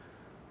think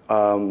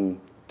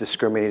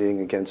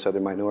discriminating against other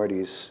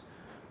minorities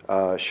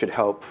should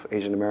help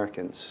Asian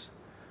Americans?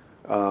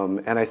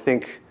 And I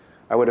think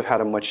I would have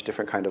had a much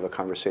different kind of a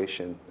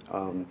conversation.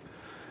 And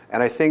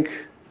I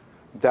think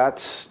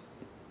that's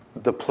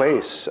the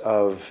place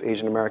of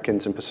Asian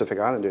Americans and Pacific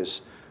Islanders,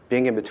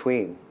 being in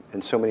between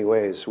in so many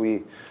ways.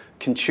 We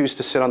can choose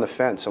to sit on the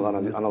fence on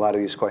a lot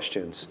of these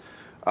questions.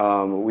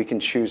 We can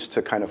choose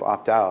to kind of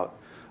opt out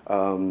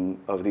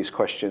of these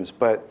questions,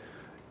 but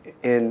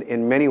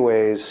in many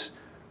ways,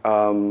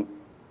 that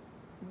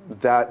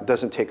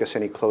doesn't take us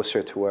any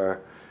closer to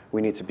where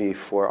we need to be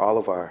for all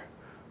of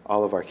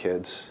our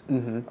kids.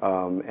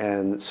 Mm-hmm.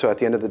 And so, at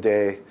the end of the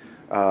day,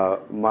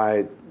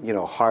 my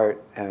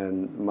heart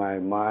and my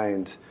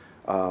mind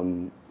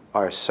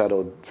are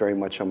settled very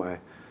much on my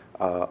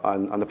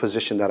on the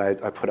position that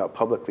I put out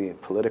publicly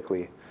and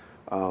politically.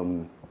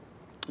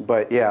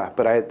 But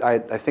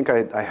I think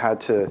I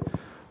had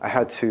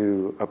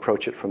to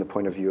approach it from the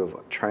point of view of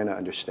trying to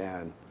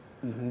understand.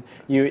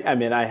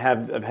 Mm-hmm.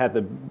 I've had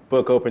the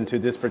book open to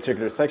this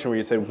particular section where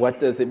you said, what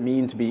does it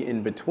mean to be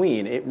in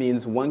between? It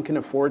means one can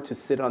afford to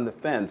sit on the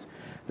fence,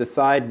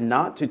 decide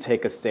not to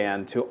take a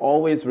stand, to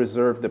always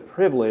reserve the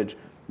privilege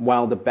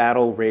while the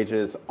battle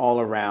rages all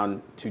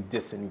around to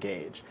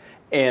disengage.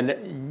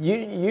 And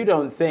you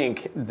don't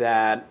think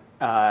that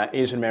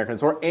Asian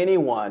Americans or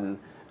anyone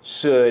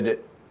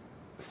should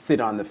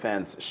sit on the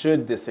fence,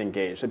 should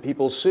disengage, that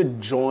people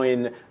should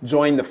join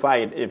the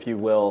fight, if you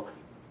will,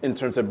 in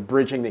terms of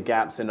bridging the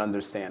gaps in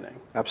understanding.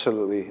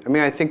 Absolutely. I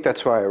mean, I think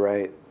that's why I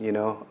write,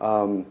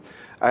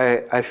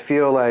 I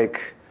feel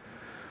like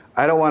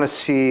I don't want to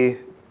see,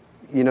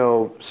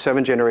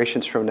 7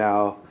 generations from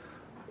now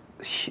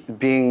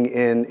being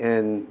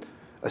in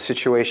a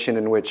situation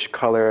in which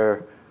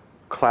color,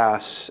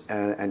 class,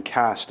 and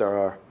caste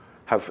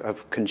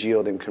have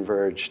congealed and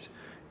converged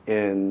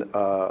in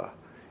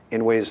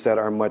ways that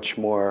are much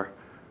more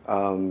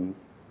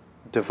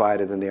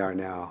divided than they are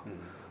now.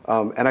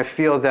 Mm-hmm. And I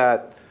feel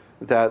that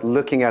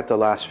looking at the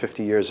last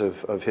 50 years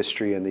of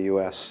history in the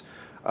U.S.,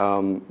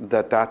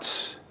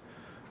 that's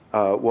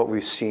what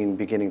we've seen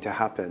beginning to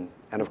happen.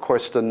 And of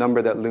course, the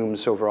number that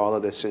looms over all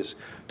of this is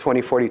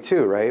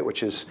 2042, right?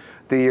 Which is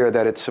the year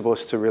that it's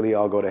supposed to really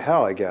all go to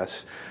hell, I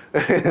guess.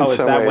 Is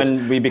that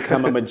when we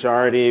become a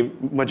minority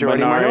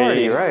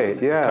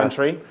right? Yeah.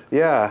 Country?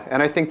 Yeah,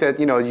 and I think that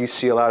you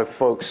see a lot of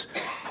folks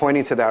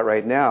pointing to that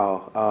right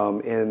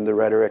now in the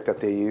rhetoric that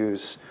they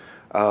use,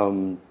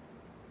 to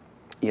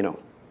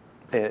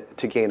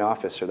gain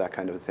office or that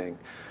kind of thing,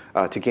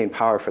 to gain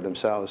power for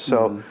themselves.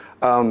 So,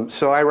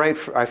 so I write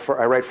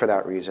for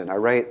that reason. I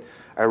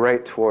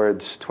write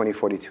towards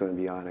 2042 and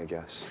beyond, I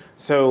guess.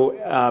 So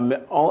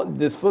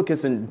this book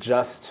isn't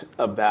just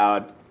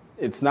about.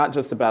 It's not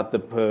just about the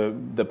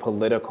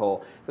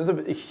political. There's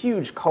a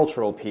huge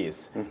cultural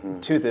piece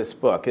to this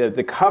book.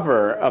 The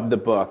cover of the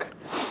book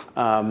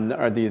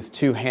are these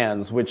two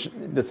hands, which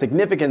the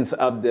significance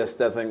of this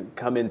doesn't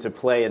come into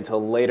play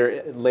until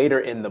later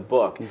in the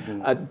book.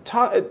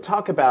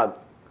 Talk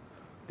about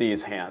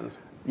these hands.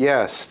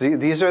 Yes,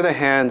 these are the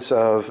hands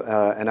of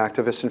an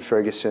activist in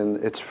Ferguson.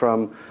 It's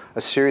from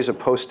a series of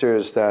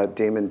posters that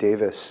Damon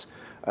Davis,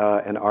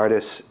 an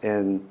artist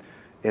in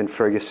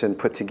Ferguson,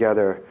 put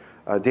together.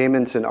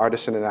 Damon's an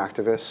artist and an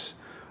activist.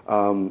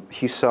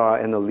 He saw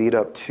in the lead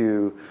up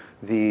to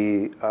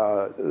the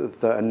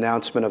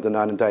announcement of the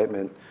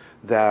non-indictment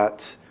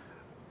that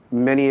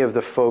many of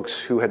the folks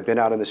who had been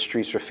out in the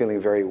streets were feeling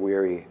very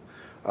weary.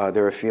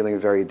 They were feeling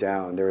very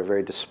down. They were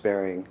very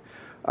despairing.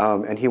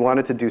 And he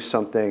wanted to do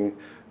something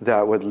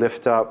that would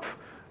lift up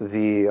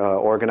the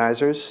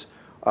organizers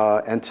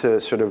and to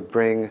sort of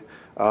bring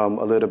a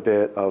little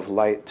bit of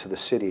light to the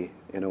city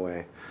in a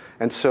way.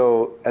 And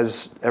so,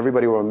 as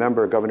everybody will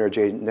remember, Governor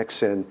Jay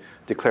Nixon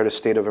declared a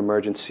state of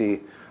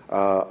emergency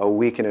a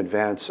week in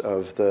advance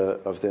of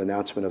the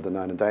announcement of the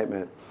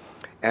non-indictment.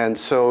 And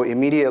so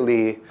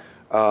immediately,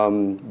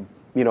 plyboards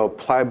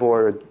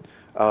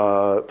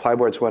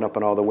went up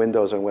on all the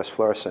windows on West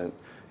Florissant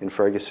in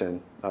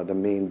Ferguson, the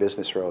main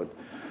business road.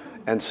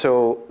 And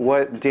so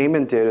what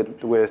Damon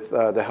did with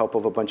the help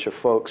of a bunch of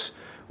folks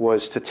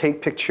was to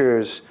take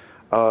pictures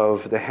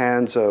of the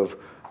hands of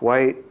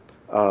white,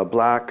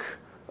 black,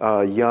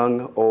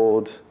 young,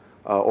 old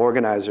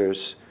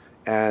organizers,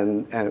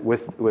 and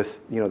with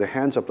their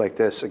hands up like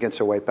this against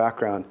a white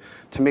background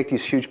to make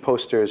these huge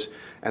posters.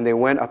 And they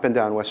went up and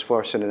down West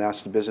Florissant and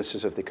asked the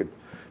businesses if they could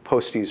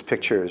post these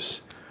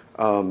pictures,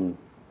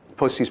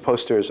 post these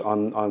posters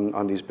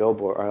on these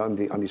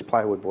on these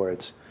plywood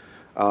boards,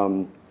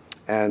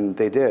 and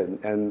they did.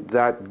 And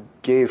that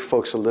gave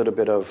folks a little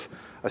bit of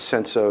a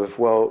sense of,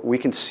 well, we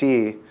can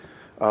see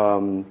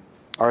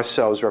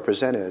ourselves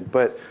represented.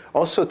 But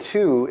also,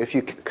 too, if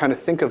you kind of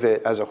think of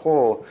it as a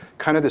whole,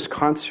 kind of this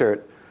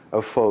concert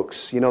of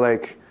folks,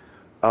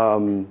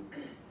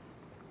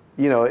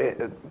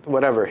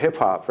 whatever, hip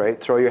hop, right?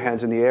 Throw your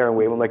hands in the air and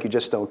wave them like you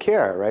just don't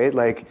care, right?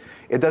 Like,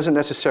 it doesn't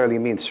necessarily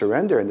mean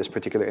surrender in this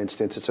particular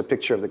instance. It's a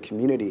picture of the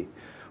community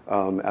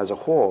as a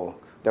whole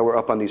that were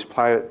up on these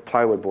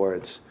plywood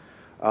boards.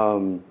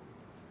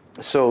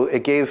 So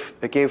it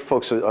gave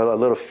folks a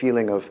little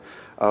feeling of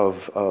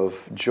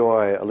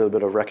joy, a little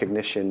bit of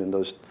recognition in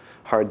those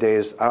hard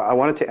days. I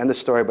wanted to end the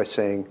story by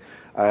saying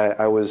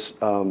I was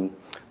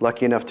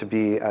lucky enough to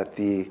be at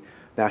the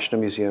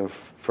National Museum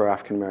for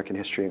African American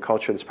History and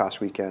Culture this past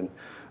weekend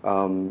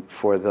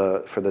for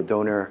the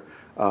donor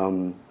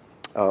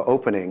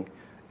opening.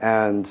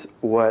 And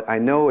what I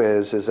know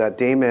is that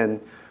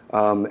Damon,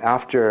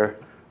 after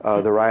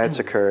the riots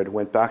occurred,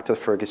 went back to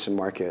Ferguson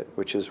Market,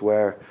 which is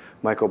where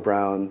Michael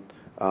Brown,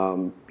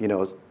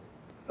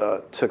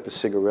 took the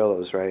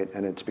cigarillos, right?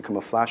 And it's become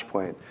a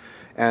flashpoint.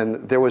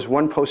 And there was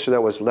one poster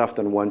that was left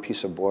on one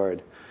piece of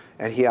board,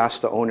 and he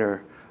asked the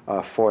owner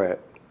for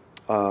it.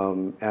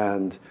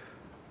 And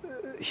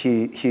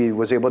he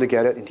was able to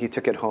get it, and he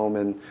took it home,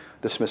 and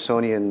the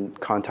Smithsonian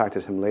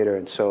contacted him later.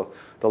 And so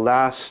the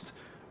last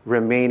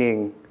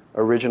remaining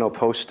original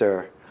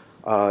poster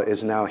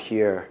is now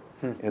here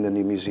in the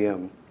new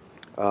museum.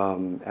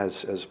 And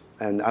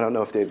I don't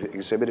know if they've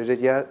exhibited it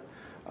yet,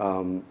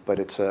 but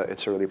it's a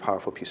really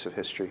powerful piece of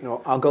history.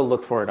 No, I'll go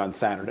look for it on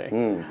Saturday.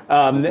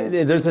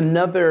 There's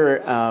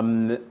another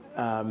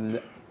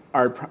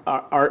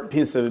art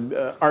piece of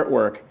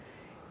artwork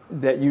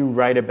that you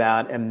write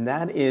about, and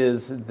that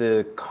is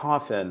the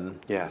coffin.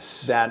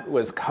 Yes. That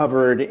was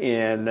covered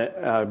in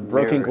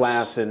broken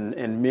glass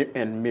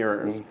and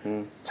mirrors.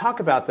 Talk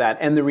about that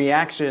and the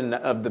reaction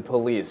of the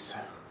police.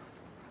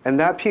 And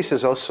that piece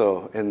is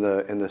also in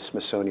the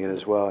Smithsonian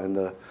as well, in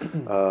the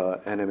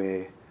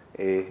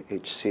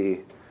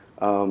NMAHC.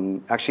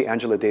 Actually,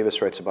 Angela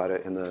Davis writes about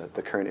it in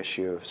the current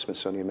issue of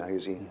Smithsonian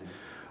Magazine.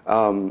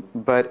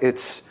 But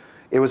it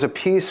was a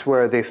piece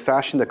where they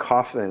fashioned a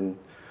coffin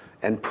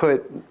and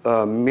put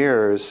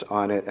mirrors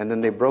on it, and then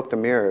they broke the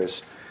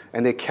mirrors,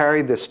 and they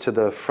carried this to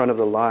the front of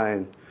the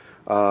line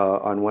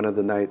on one of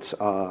the nights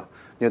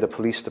near the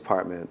police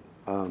department.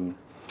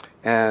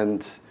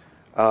 And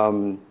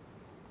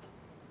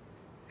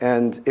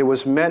it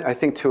was meant, I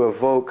think, to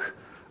evoke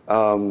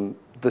the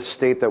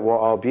state that we'll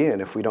all be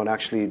in if we don't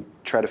actually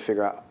try to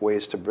figure out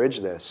ways to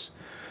bridge this.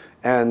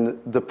 And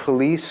the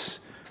police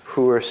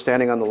who were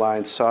standing on the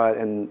line saw it,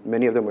 and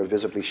many of them were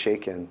visibly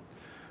shaken.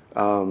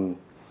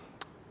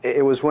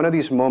 It was one of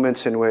these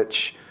moments in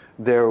which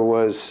there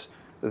was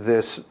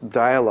this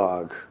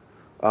dialogue,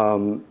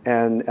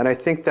 and I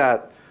think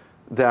that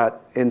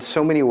in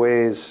so many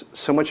ways,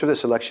 so much of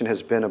this election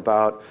has been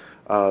about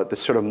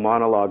this sort of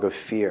monologue of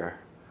fear,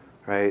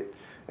 right?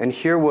 And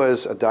here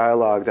was a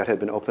dialogue that had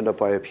been opened up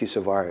by a piece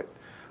of art,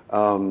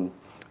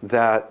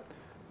 that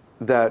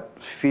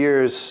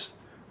fears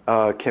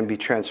can be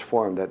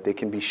transformed, that they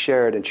can be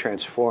shared and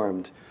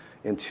transformed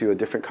into a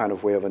different kind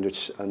of way of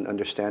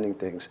understanding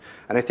things.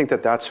 And I think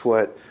that that's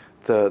what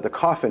the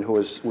coffin,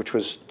 which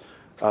was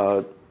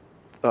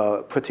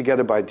put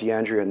together by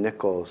DeAndrea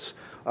Nichols,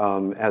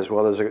 as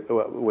well as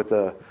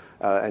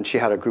and she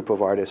had a group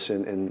of artists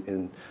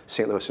in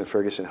St. Louis and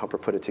Ferguson help her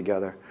put it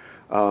together.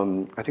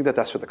 I think that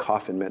that's what the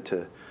coffin meant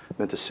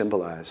to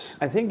symbolize.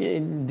 I think,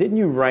 didn't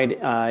you write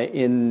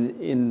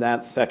in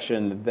that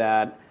section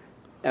that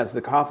as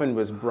the coffin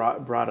was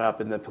brought up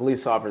and the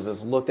police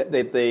officers looked at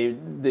the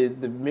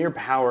mere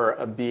power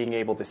of being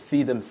able to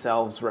see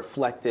themselves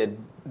reflected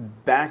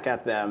back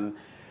at them,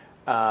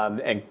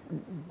 and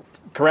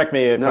correct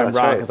me if I'm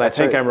wrong, because I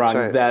think I'm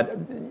wrong, that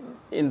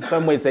in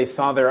some ways they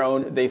saw their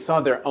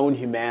own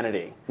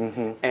humanity,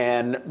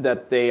 and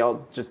that they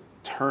all just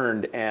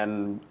turned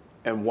and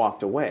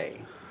walked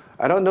away.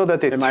 I don't know that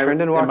they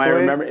turned and walked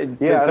away.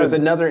 Yeah, there's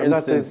another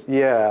instance.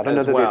 I don't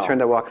know that they turned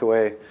and walked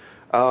away.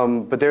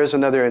 But there's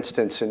another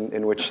instance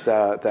in which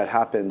that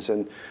happens.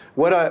 And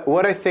what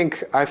I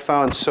think I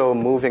found so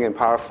moving and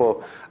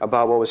powerful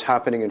about what was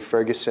happening in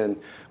Ferguson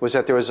was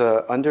that there was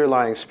an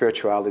underlying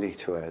spirituality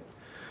to it.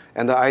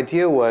 And the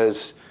idea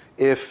was,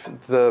 if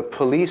the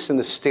police and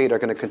the state are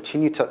going to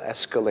continue to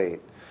escalate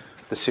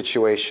the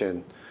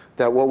situation,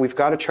 that what we've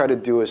got to try to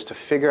do is to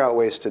figure out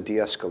ways to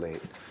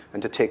de-escalate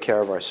and to take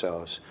care of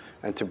ourselves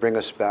and to bring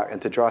us back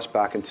and to draw us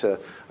back into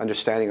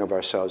understanding of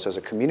ourselves as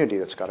a community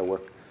that's got to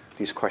work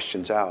these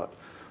questions out.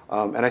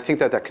 And I think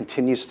that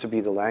continues to be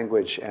the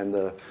language and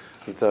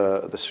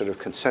the sort of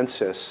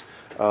consensus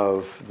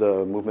of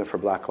the movement for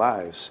Black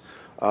Lives,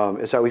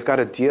 is that we've got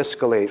to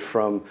de-escalate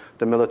from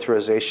the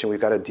militarization, we've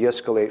got to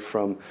de-escalate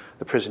from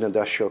the prison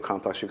industrial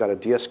complex, we've got to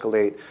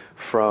de-escalate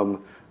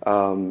from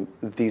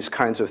these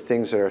kinds of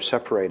things that are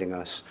separating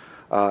us,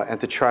 and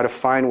to try to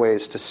find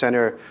ways to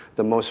center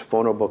the most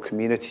vulnerable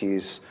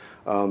communities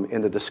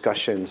in the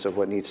discussions of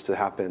what needs to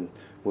happen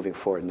moving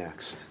forward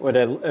next.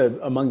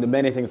 Among the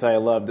many things I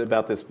loved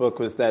about this book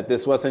was that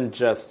this wasn't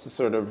just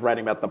sort of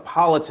writing about the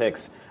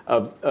politics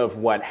of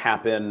what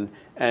happened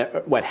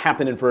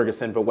in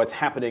Ferguson, but what's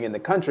happening in the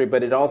country,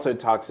 but it also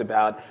talks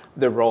about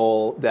the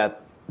role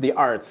that the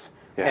arts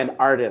and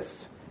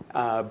artists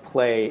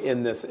play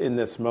in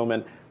this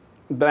moment.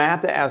 But I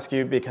have to ask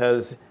you,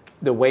 because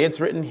the way it's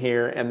written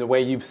here and the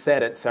way you've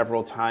said it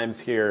several times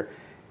here,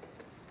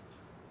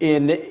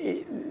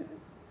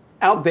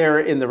 out there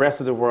in the rest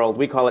of the world,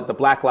 we call it the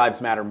Black Lives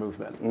Matter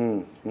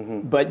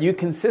movement. But you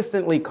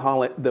consistently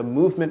call it the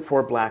movement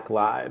for Black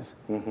Lives.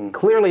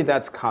 Clearly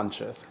that's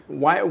conscious.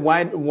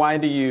 Why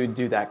do you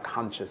do that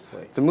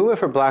consciously? The movement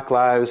for Black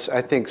Lives,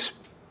 I think,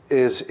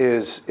 is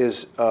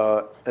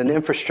an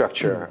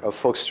infrastructure of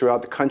folks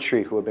throughout the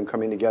country who have been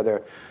coming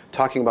together,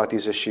 talking about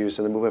these issues.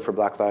 And the movement for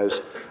Black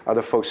Lives are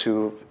the folks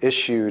who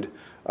issued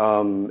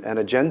an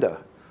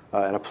agenda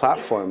and a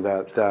platform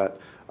that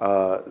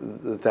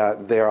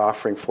they are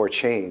offering for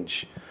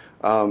change.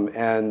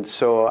 And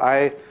so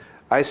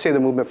I say the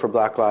movement for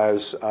Black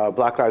Lives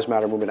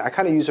Matter movement, I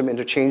kind of use them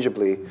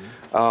interchangeably.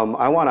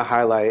 I want to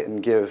highlight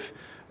and give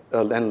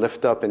and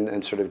lift up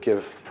and sort of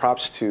give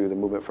props to the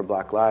movement for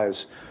Black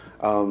Lives,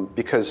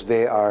 because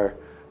they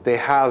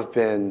have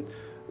been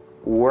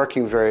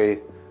working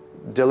very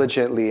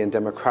diligently and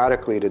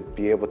democratically to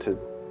be able to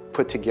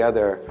put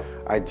together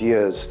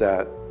ideas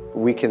that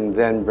we can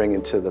then bring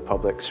into the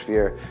public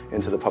sphere,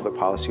 into the public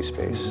policy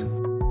space.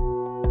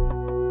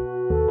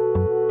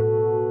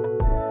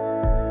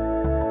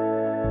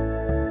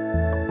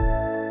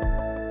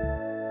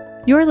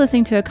 You're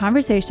listening to a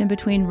conversation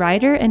between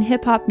writer and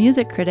hip-hop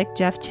music critic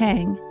Jeff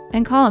Chang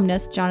and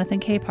columnist Jonathan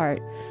Capehart.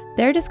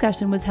 Their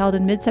discussion was held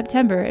in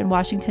mid-September in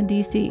Washington,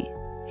 D.C.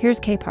 Here's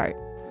Capehart.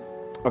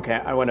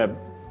 Okay, I want to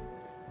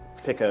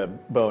pick a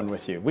bone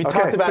with you. We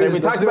talked about it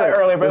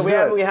earlier, but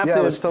we have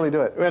to. Let's totally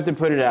do it. We have to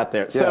put it out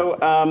there. Yeah. So,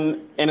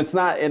 and it's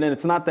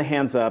not the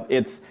hands up.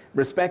 It's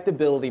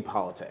respectability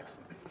politics.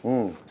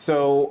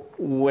 So,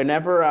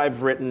 whenever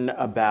I've written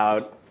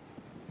about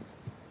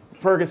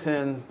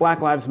Ferguson,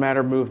 Black Lives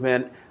Matter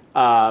movement,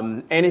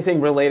 anything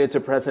related to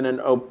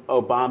President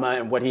Obama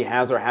and what he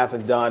has or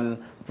hasn't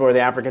done for the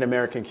African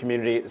American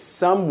community,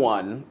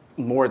 someone,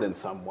 more than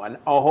someone,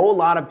 a whole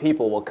lot of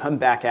people will come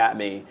back at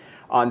me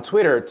on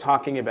Twitter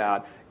talking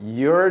about,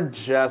 you're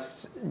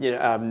just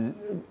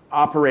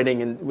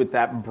operating with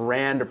that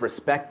brand of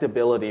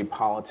respectability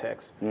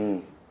politics.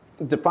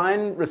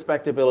 Define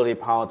respectability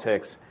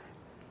politics,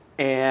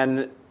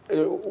 and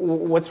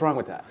what's wrong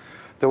with that?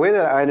 The way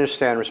that I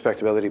understand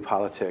respectability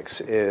politics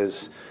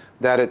is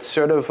that it's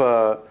sort of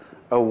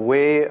a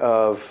way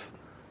of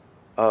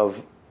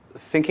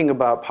thinking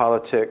about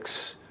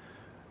politics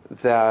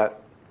that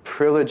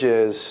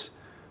privileges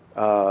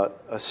a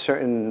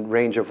certain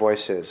range of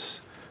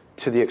voices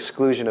to the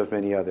exclusion of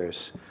many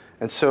others.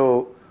 And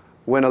so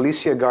when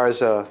Alicia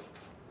Garza,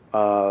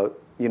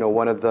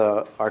 one of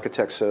the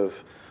architects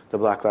of the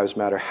Black Lives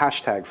Matter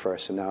hashtag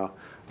first, and now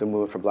the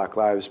Movement for Black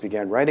Lives,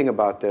 began writing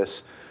about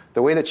this,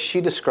 the way that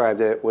she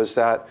described it was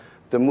that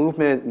the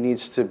movement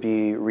needs to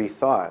be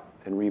rethought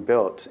and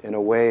rebuilt in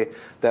a way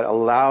that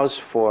allows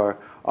for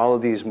all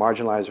of these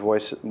marginalized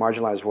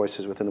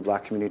voices within the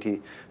Black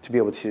community to be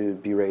able to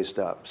be raised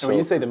up. So when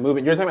you say the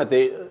movement, you're talking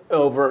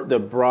about the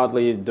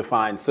broadly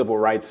defined civil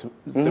rights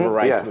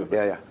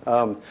movement.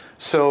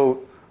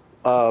 So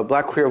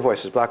Black queer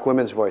voices, Black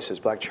women's voices,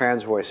 Black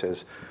trans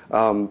voices,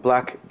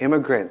 Black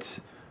immigrant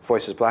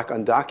voices, Black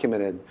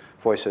undocumented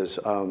voices,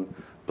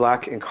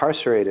 Black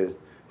incarcerated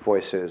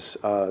voices.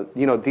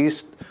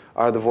 These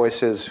are the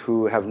voices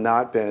who have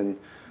not been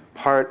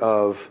part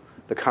of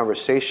the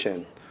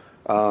conversation.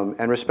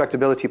 And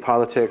respectability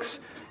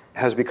politics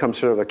has become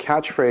sort of a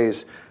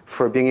catchphrase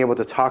for being able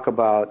to talk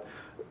about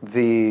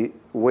the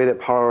way that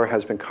power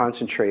has been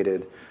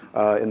concentrated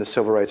in the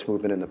civil rights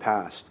movement in the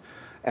past.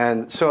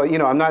 And so,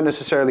 I'm not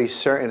necessarily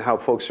certain how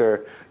folks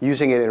are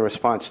using it in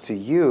response to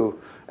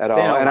you at all.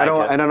 And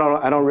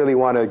I don't really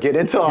want to get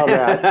into all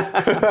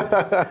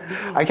that.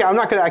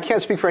 I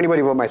can't speak for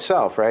anybody but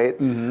myself, right?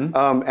 Mm-hmm.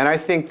 And I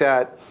think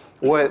that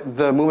what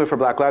the Movement for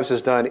Black Lives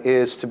has done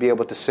is to be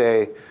able to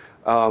say,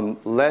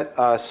 let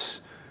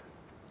us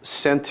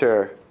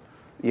center,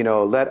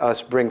 let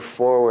us bring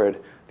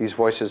forward these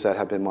voices that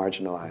have been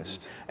marginalized.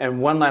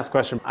 And one last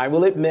question. I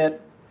will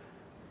admit,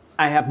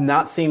 I have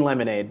not seen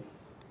Lemonade.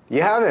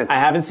 You haven't? I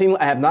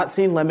have not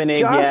seen Lemonade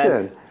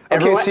Jonathan. yet.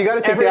 Okay, so you got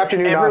to take the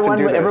afternoon off and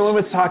do this. Everyone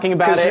was talking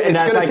about it.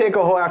 It's going to take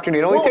a whole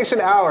afternoon. It only takes an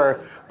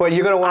hour, but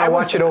you're going to want to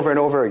watch it over and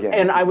over again.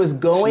 And I was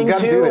going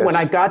to, when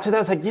I got to that, I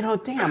was like,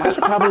 damn, I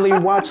should probably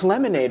watch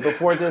Lemonade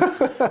before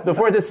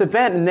this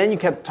event. And then you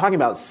kept talking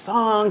about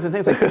songs and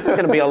things like, this is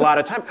going to be a lot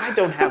of time. I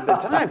don't have the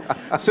time.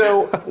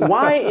 So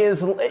why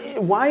is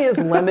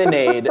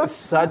Lemonade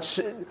such,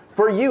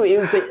 for you, it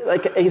was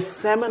like a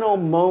seminal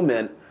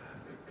moment,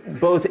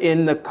 both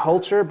in the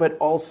culture, but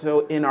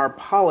also in our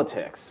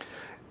politics?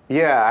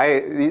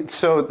 Yeah,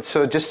 so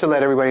just to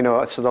let everybody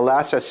know, so the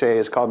last essay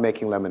is called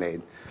Making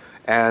Lemonade.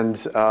 And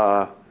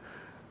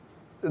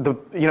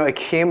it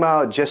came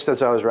out just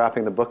as I was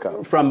wrapping the book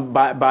up.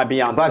 By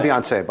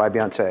Beyoncé. By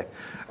Beyoncé.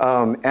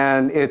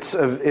 And it's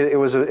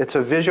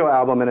a visual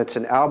album, and it's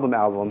an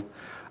album.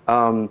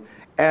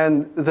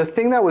 And the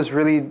thing that was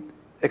really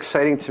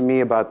exciting to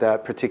me about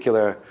that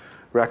particular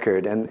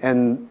record,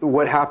 and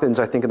what happens,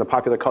 I think, in the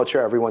popular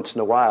culture every once in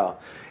a while,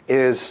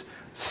 is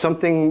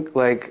something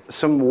like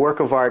some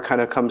work of art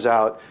kind of comes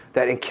out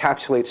that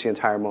encapsulates the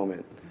entire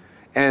moment.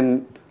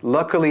 And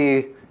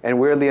luckily, and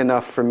weirdly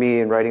enough for me,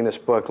 in writing this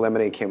book,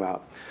 Lemonade came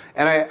out.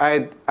 And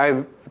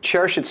I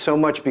cherish it so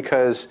much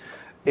because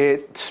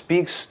it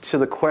speaks to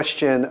the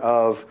question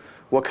of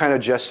what kind of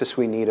justice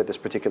we need at this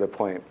particular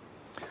point.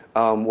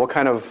 What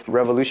kind of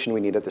revolution we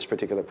need at this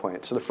particular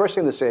point. So the first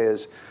thing to say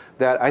is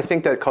that I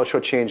think that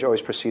cultural change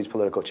always precedes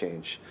political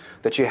change.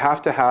 That you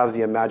have to have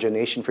the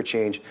imagination for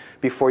change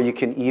before you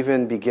can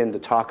even begin to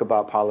talk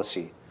about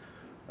policy.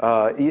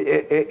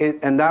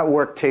 And that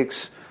work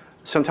takes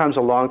sometimes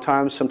a long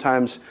time.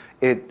 Sometimes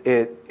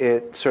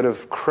it sort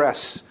of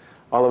crests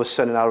all of a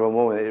sudden out of a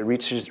moment. It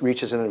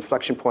reaches an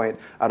inflection point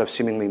out of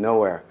seemingly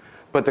nowhere.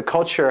 But the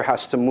culture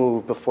has to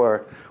move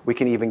before we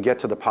can even get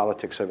to the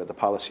politics of it, the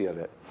policy of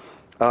it.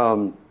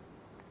 And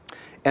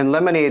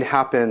Lemonade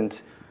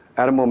happened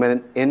at a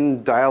moment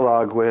in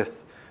dialogue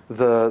with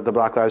the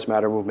Black Lives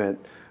Matter movement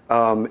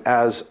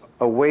as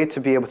a way to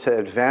be able to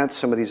advance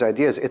some of these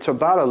ideas. It's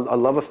about a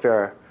love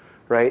affair,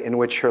 right, in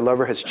which her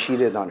lover has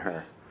cheated on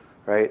her,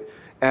 right?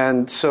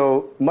 And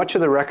so much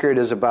of the record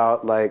is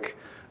about like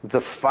the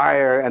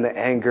fire and the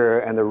anger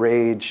and the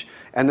rage,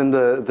 and then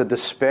the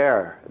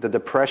despair, the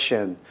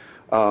depression,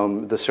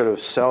 the sort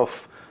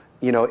of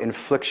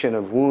infliction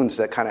of wounds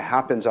that kind of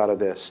happens out of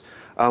this.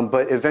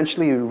 But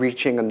eventually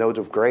reaching a note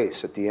of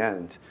grace at the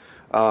end.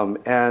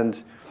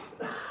 And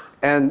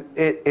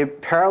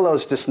it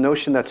parallels this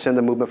notion that's in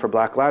the Movement for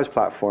Black Lives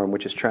platform,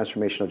 which is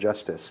transformational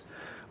justice,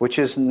 which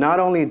is not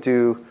only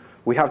do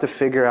we have to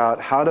figure out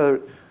how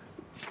to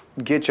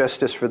get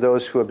justice for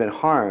those who have been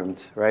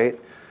harmed, right?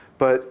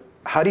 But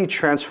how do you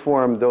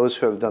transform those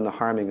who have done the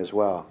harming as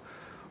well,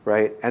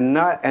 right?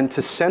 And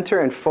to center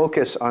and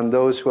focus on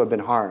those who have been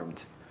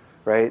harmed,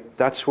 right?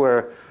 That's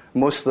where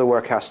most of the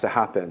work has to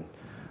happen.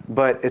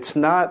 But it's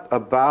not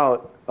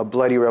about a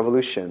bloody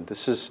revolution.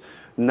 This is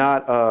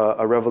not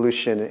a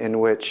revolution in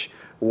which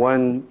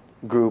one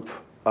group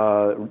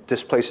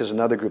displaces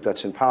another group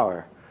that's in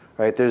power,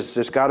 right?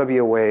 There's got to be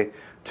a way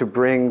to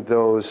bring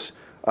those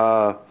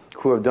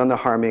who have done the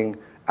harming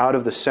out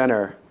of the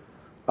center,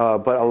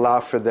 but allow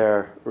for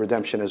their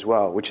redemption as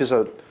well, which is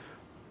a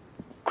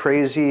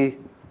crazy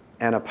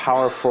and a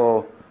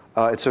powerful,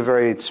 it's a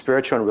very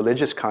spiritual and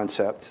religious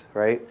concept,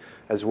 right,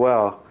 as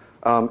well.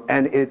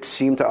 And it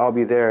seemed to all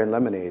be there in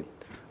Lemonade.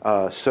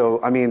 So,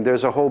 I mean,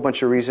 there's a whole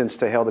bunch of reasons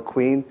to hail the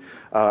Queen.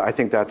 I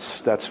think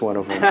that's one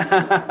of them.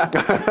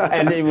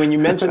 And when you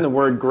mentioned the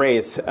word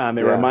grace, it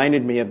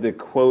reminded me of the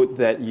quote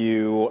that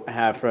you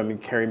have from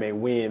Carrie Mae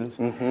Weems,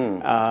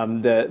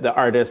 the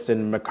artist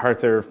and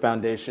MacArthur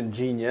Foundation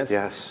genius.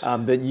 Yes.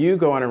 That you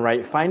go on and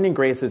write, finding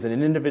grace is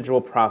an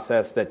individual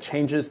process that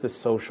changes the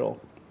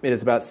social. It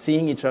is about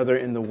seeing each other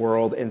in the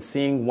world and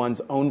seeing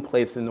one's own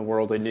place in the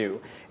world anew.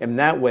 In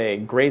that way,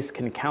 grace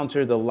can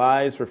counter the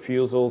lies,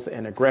 refusals,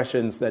 and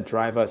aggressions that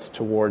drive us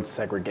towards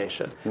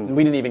segregation. And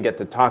we didn't even get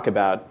to talk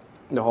about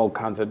the whole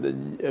concept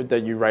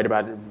that you write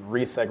about,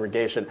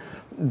 resegregation.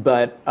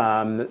 But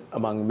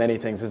among many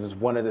things, this is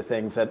one of the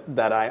things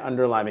that I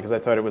underline because I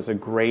thought it was a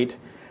great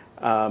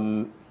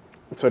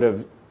sort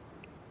of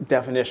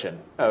definition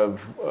of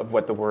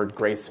what the word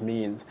grace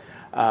means.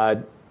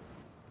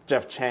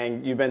 Jeff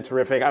Chang, you've been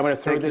terrific. I want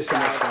to throw this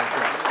out.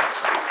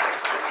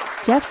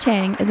 Jeff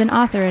Chang is an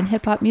author and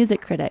hip-hop music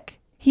critic.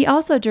 He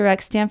also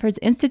directs Stanford's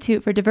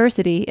Institute for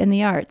Diversity in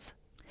the Arts.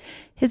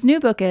 His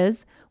new book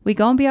is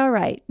Gon Be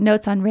Alright,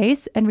 Notes on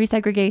Race and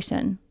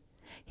Resegregation.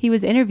 He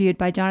was interviewed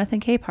by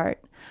Jonathan Capehart,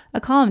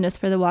 a columnist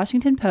for The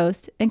Washington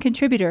Post and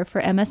contributor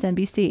for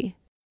MSNBC.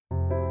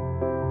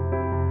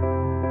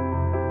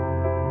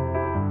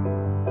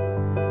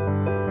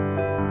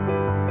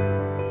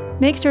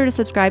 Make sure to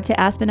subscribe to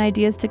Aspen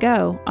Ideas to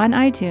Go on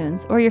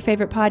iTunes or your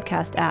favorite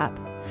podcast app.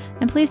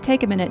 And please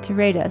take a minute to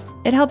rate us.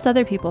 It helps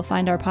other people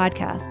find our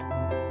podcast.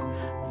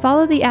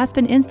 Follow the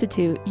Aspen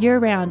Institute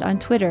year-round on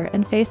Twitter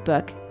and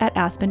Facebook at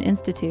Aspen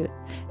Institute.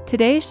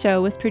 Today's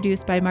show was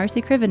produced by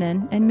Marcy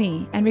Krivonen and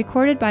me and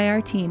recorded by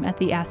our team at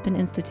the Aspen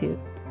Institute.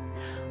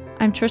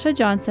 I'm Trisha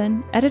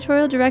Johnson,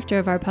 editorial director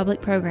of our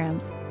public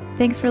programs.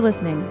 Thanks for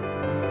listening.